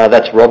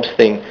 That's Rob's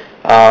thing.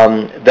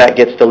 That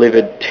gets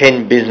delivered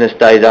 10 business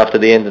days after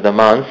the end of the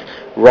month.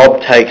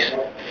 Rob takes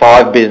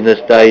 5 business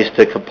days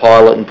to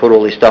compile it and put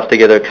all this stuff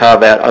together,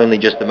 carve out only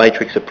just the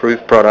Matrix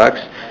approved products,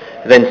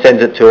 then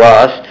sends it to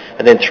us,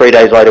 and then 3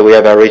 days later we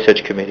have our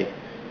research committee.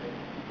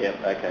 Yep,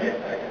 okay.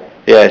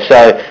 Yeah,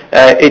 so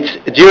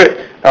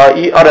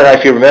I don't know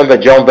if you remember,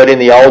 John, but in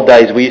the old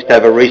days we used to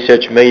have a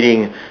research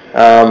meeting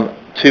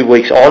 2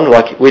 weeks on.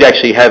 Like we'd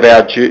actually have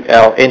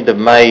our end of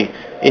May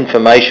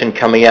information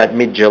coming out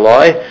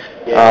mid-July.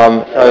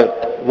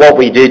 So what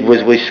we did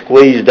was we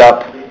squeezed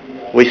up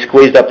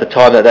the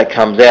time that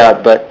comes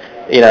out, but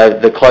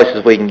the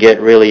closest we can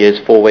get really is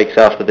 4 weeks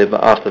after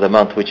the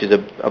month, which is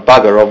a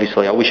bugger.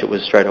 Obviously, I wish it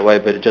was straight away,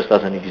 but it just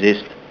doesn't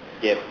exist.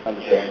 Yep,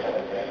 understand.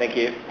 Thank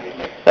you.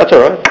 That's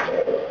all right.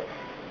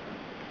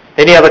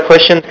 Any other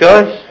questions,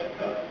 guys?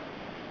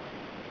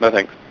 No,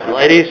 thanks.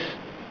 Ladies?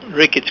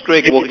 Rick, it's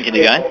Greg Walkington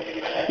again.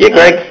 Yeah,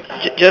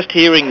 Greg. Just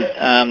hearing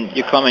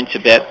your comments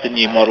about the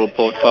new model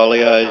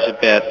portfolios,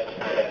 about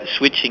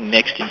switching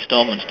next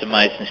instalments to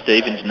Mason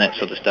Stevens and that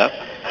sort of stuff.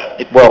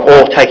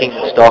 Or taking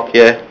the stock,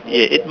 yeah.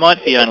 Yeah, it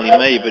might be only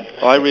me, but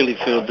I really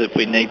feel that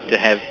we need to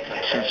have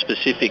some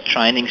specific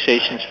training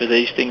sessions for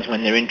these things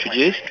when they're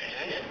introduced.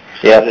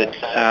 Yeah. So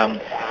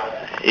that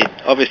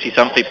obviously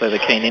some people have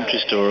a keen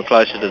interest or are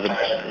closer to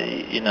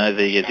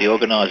the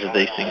organiser of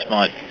these things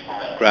might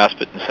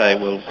grasp it and say,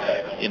 well,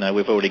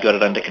 we've already got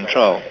it under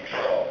control.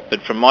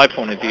 But from my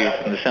point of view,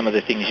 from some of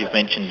the things you've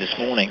mentioned this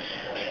morning,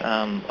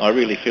 I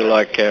really feel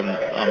like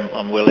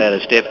I'm well out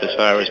of step as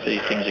far as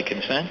these things are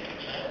concerned.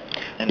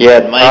 And maybe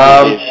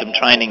there's some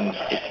training,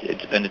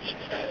 and it's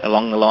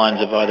along the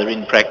lines of either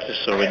in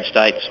practice or in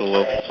states,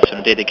 or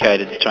some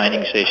dedicated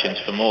training sessions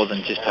for more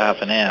than just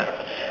half an hour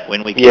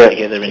when we get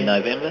together in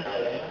November.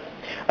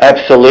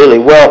 Absolutely.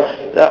 Well,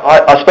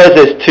 I suppose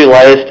there's 2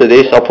 layers to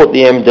this. I'll put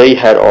the MD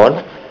hat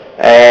on,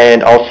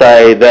 and I'll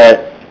say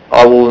that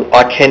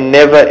I can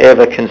never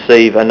ever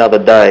conceive another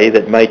day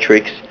that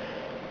Matrix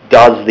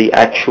does the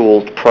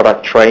actual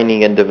product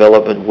training and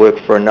development work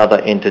for another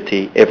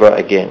entity ever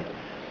again.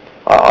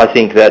 I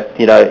think that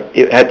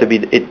it had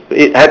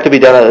to be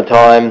done at the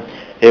time.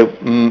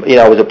 It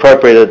was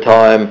appropriate at the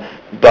time,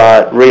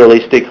 but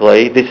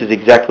realistically, this is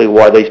exactly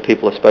why these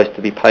people are supposed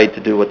to be paid to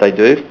do what they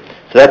do.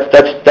 So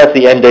that's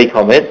the MD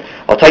comment.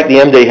 I'll take the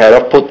MD hat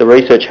off, put the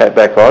research hat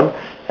back on,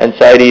 and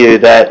say to you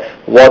that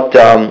what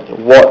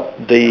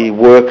the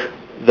work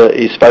that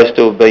is supposed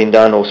to have been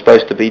done or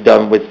supposed to be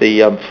done with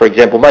the, for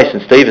example, Mason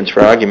Stevens,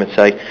 for argument's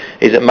sake,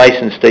 is that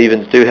Mason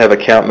Stevens do have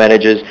account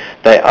managers.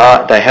 They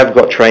have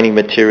got training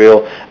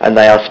material, and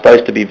they are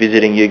supposed to be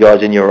visiting you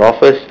guys in your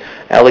office.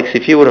 Alex,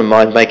 if you wouldn't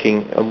mind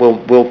making,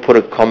 we'll put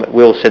a comment.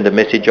 We'll send a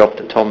message off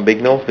to Tom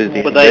Bignell, who's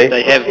the MD.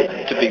 They have,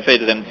 to be fair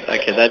to them,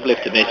 okay, they've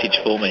left a message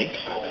for me,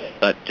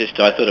 but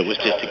I thought it was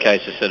just a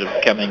case of sort of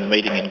coming,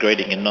 meeting and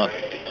greeting, and not.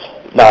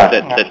 No.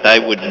 That they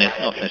would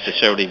not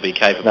necessarily be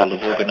capable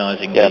of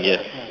organising the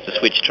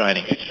switch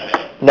training.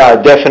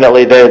 No,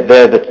 definitely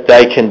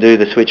they can do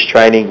the switch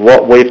training.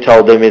 What we've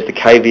told them is the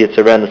caveats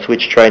around the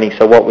switch training.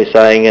 So what we're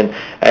saying,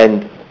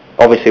 and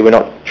obviously we're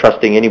not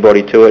trusting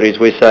anybody to it, is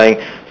we're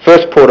saying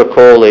first port of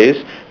call is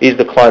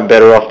the client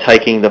better off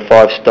taking the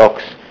 5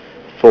 stocks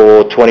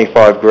for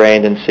 25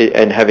 grand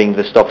and having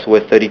the stocks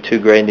worth 32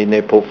 grand in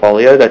their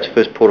portfolio? That's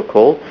first port of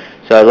call.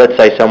 So let's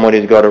say someone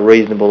who's got a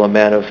reasonable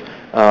amount of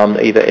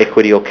either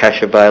equity or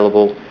cash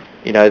available,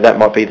 that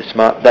might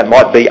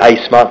be a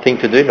smart thing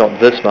to do, not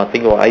the smart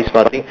thing or a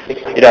smart thing.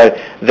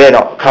 Then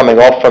coming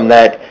off from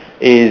that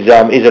is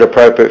it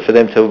appropriate for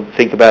them to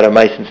think about a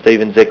Mason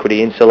Stevens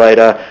equity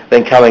insulator?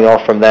 Then coming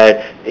off from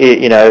that,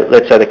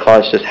 let's say the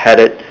clients just had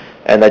it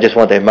and they just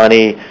want their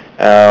money,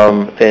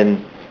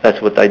 then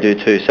that's what they do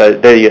too. So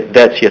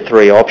that's your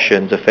 3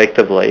 options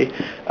effectively.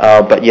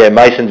 But yeah,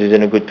 Masons is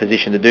in a good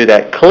position to do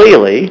that.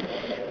 Clearly,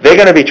 they're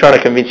going to be trying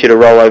to convince you to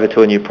roll over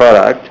to a new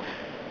product.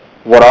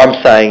 What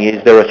I'm saying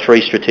is there are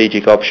 3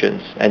 strategic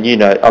options, and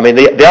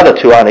the other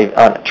 2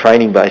 aren't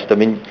training based. I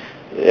mean,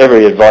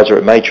 every advisor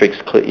at Matrix,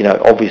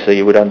 obviously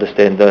you would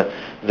understand the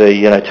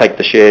take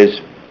the shares,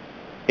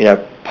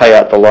 pay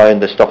out the loan,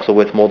 the stocks are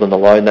worth more than the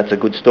loan. That's a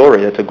good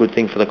story. That's a good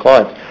thing for the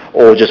clients,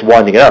 or just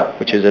winding it up,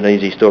 which is an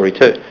easy story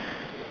too.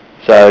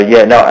 So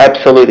yeah, no,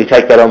 absolutely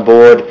take that on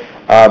board.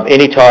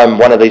 Anytime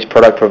one of these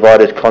product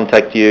providers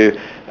contact you,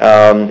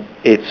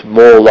 it's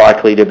more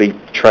likely to be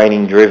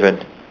training driven.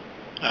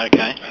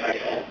 Okay.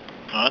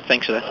 All right,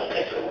 thanks for that.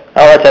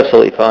 Oh, that's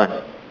absolutely fine.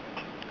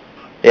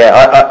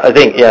 Yeah, I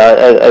think,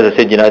 as I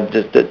said,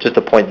 just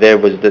the point there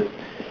was that,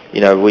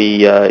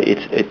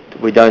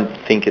 we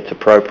don't think it's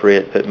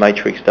appropriate that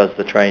Matrix does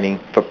the training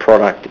for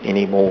product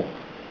anymore.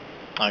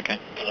 Okay.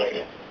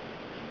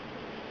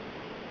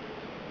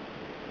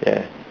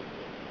 Yeah.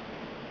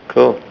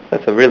 Cool.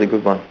 That's a really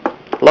good one.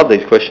 Love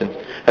these questions.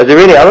 Is there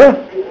any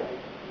other?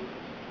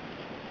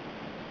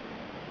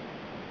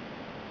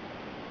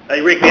 Hey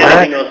Rick, the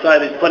other thing I'll say,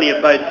 there's plenty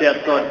of boats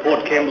outside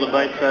Port Kembla,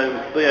 mate, so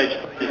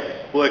BHP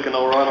is working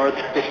all right,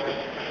 I think.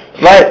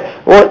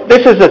 Mate, well,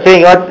 this is the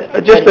thing,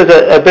 just as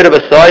a bit of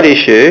a side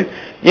issue,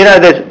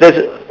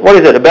 there's what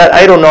is it, about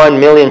 8 or 9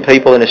 million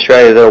people in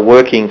Australia that are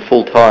working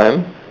full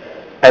time,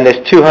 and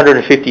there's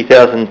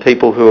 250,000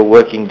 people who are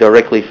working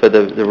directly for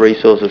the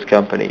resources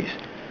companies.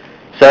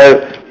 So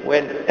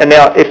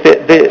now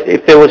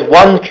if there was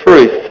one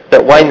truth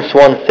that Wayne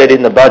Swan said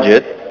in the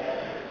budget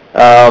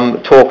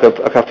talk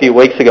a few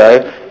weeks ago,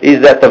 is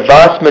that the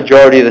vast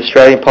majority of the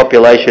Australian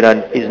population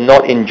is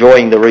not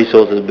enjoying the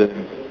resources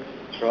boom.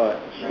 That's right.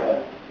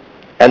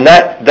 And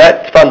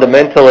that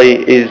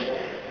fundamentally is,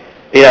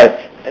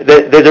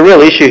 there's a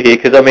real issue here,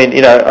 because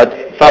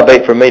far be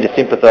it from me to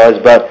sympathise,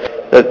 but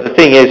the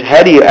thing is,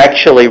 how do you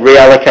actually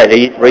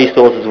reallocate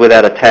resources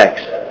without a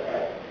tax?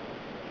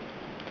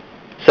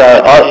 So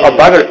I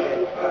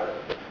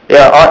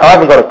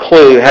haven't got a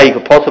clue how you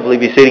could possibly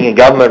be sitting in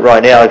government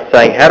right now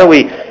saying, how do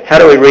we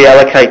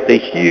reallocate the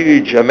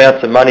huge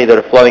amounts of money that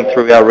are flowing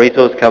through our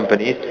resource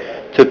companies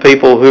to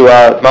people who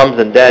are mums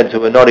and dads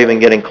who are not even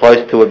getting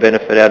close to a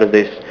benefit out of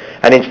this,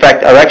 and in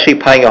fact are actually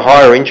paying a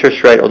higher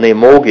interest rate on their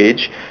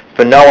mortgage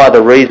for no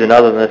other reason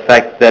other than the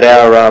fact that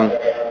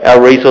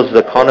our resources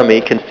economy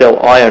can sell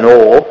iron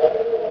ore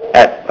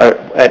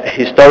at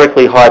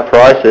historically high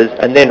prices,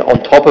 and then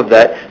on top of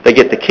that they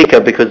get the kicker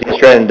because the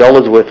Australian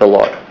dollar's worth a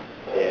lot.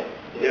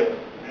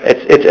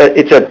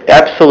 It's an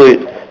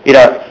absolute,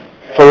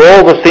 for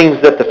all the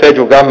things that the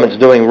federal government's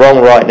doing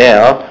wrong right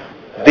now,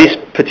 this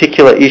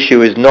particular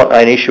issue is not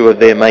an issue of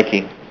their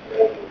making.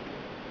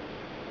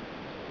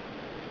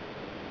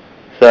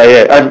 So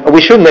yeah, and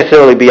we shouldn't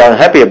necessarily be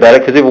unhappy about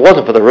it, because if it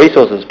wasn't for the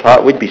resources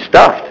part, we'd be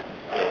stuffed.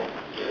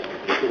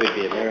 We'd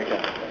be America.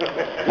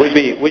 We'd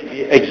be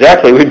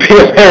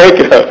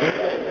America.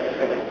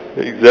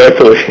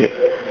 Exactly.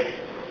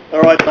 All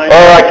right, mate.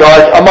 All right,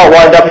 guys, I might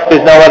wind up if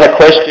there's no other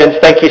questions.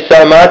 Thank you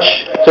so much.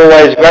 It's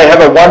always great.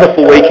 Have a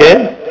wonderful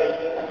weekend.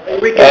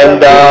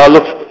 And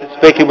look forward to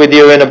speaking with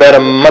you in about a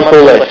month or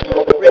less.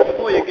 Rick,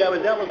 before you go,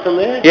 is Alison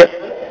there? Yep.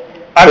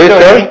 Who's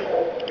sorry?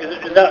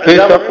 Is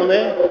Alison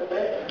there?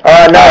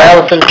 No,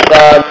 Alison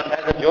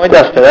hasn't joined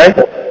us today.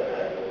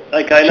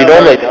 Okay, She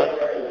normally does.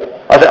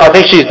 I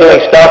think she's doing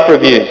staff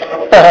reviews.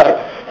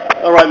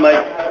 All right,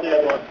 mate.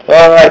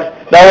 All right.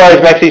 No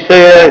worries, Maxie.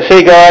 See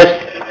you guys.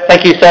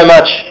 Thank you so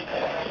much.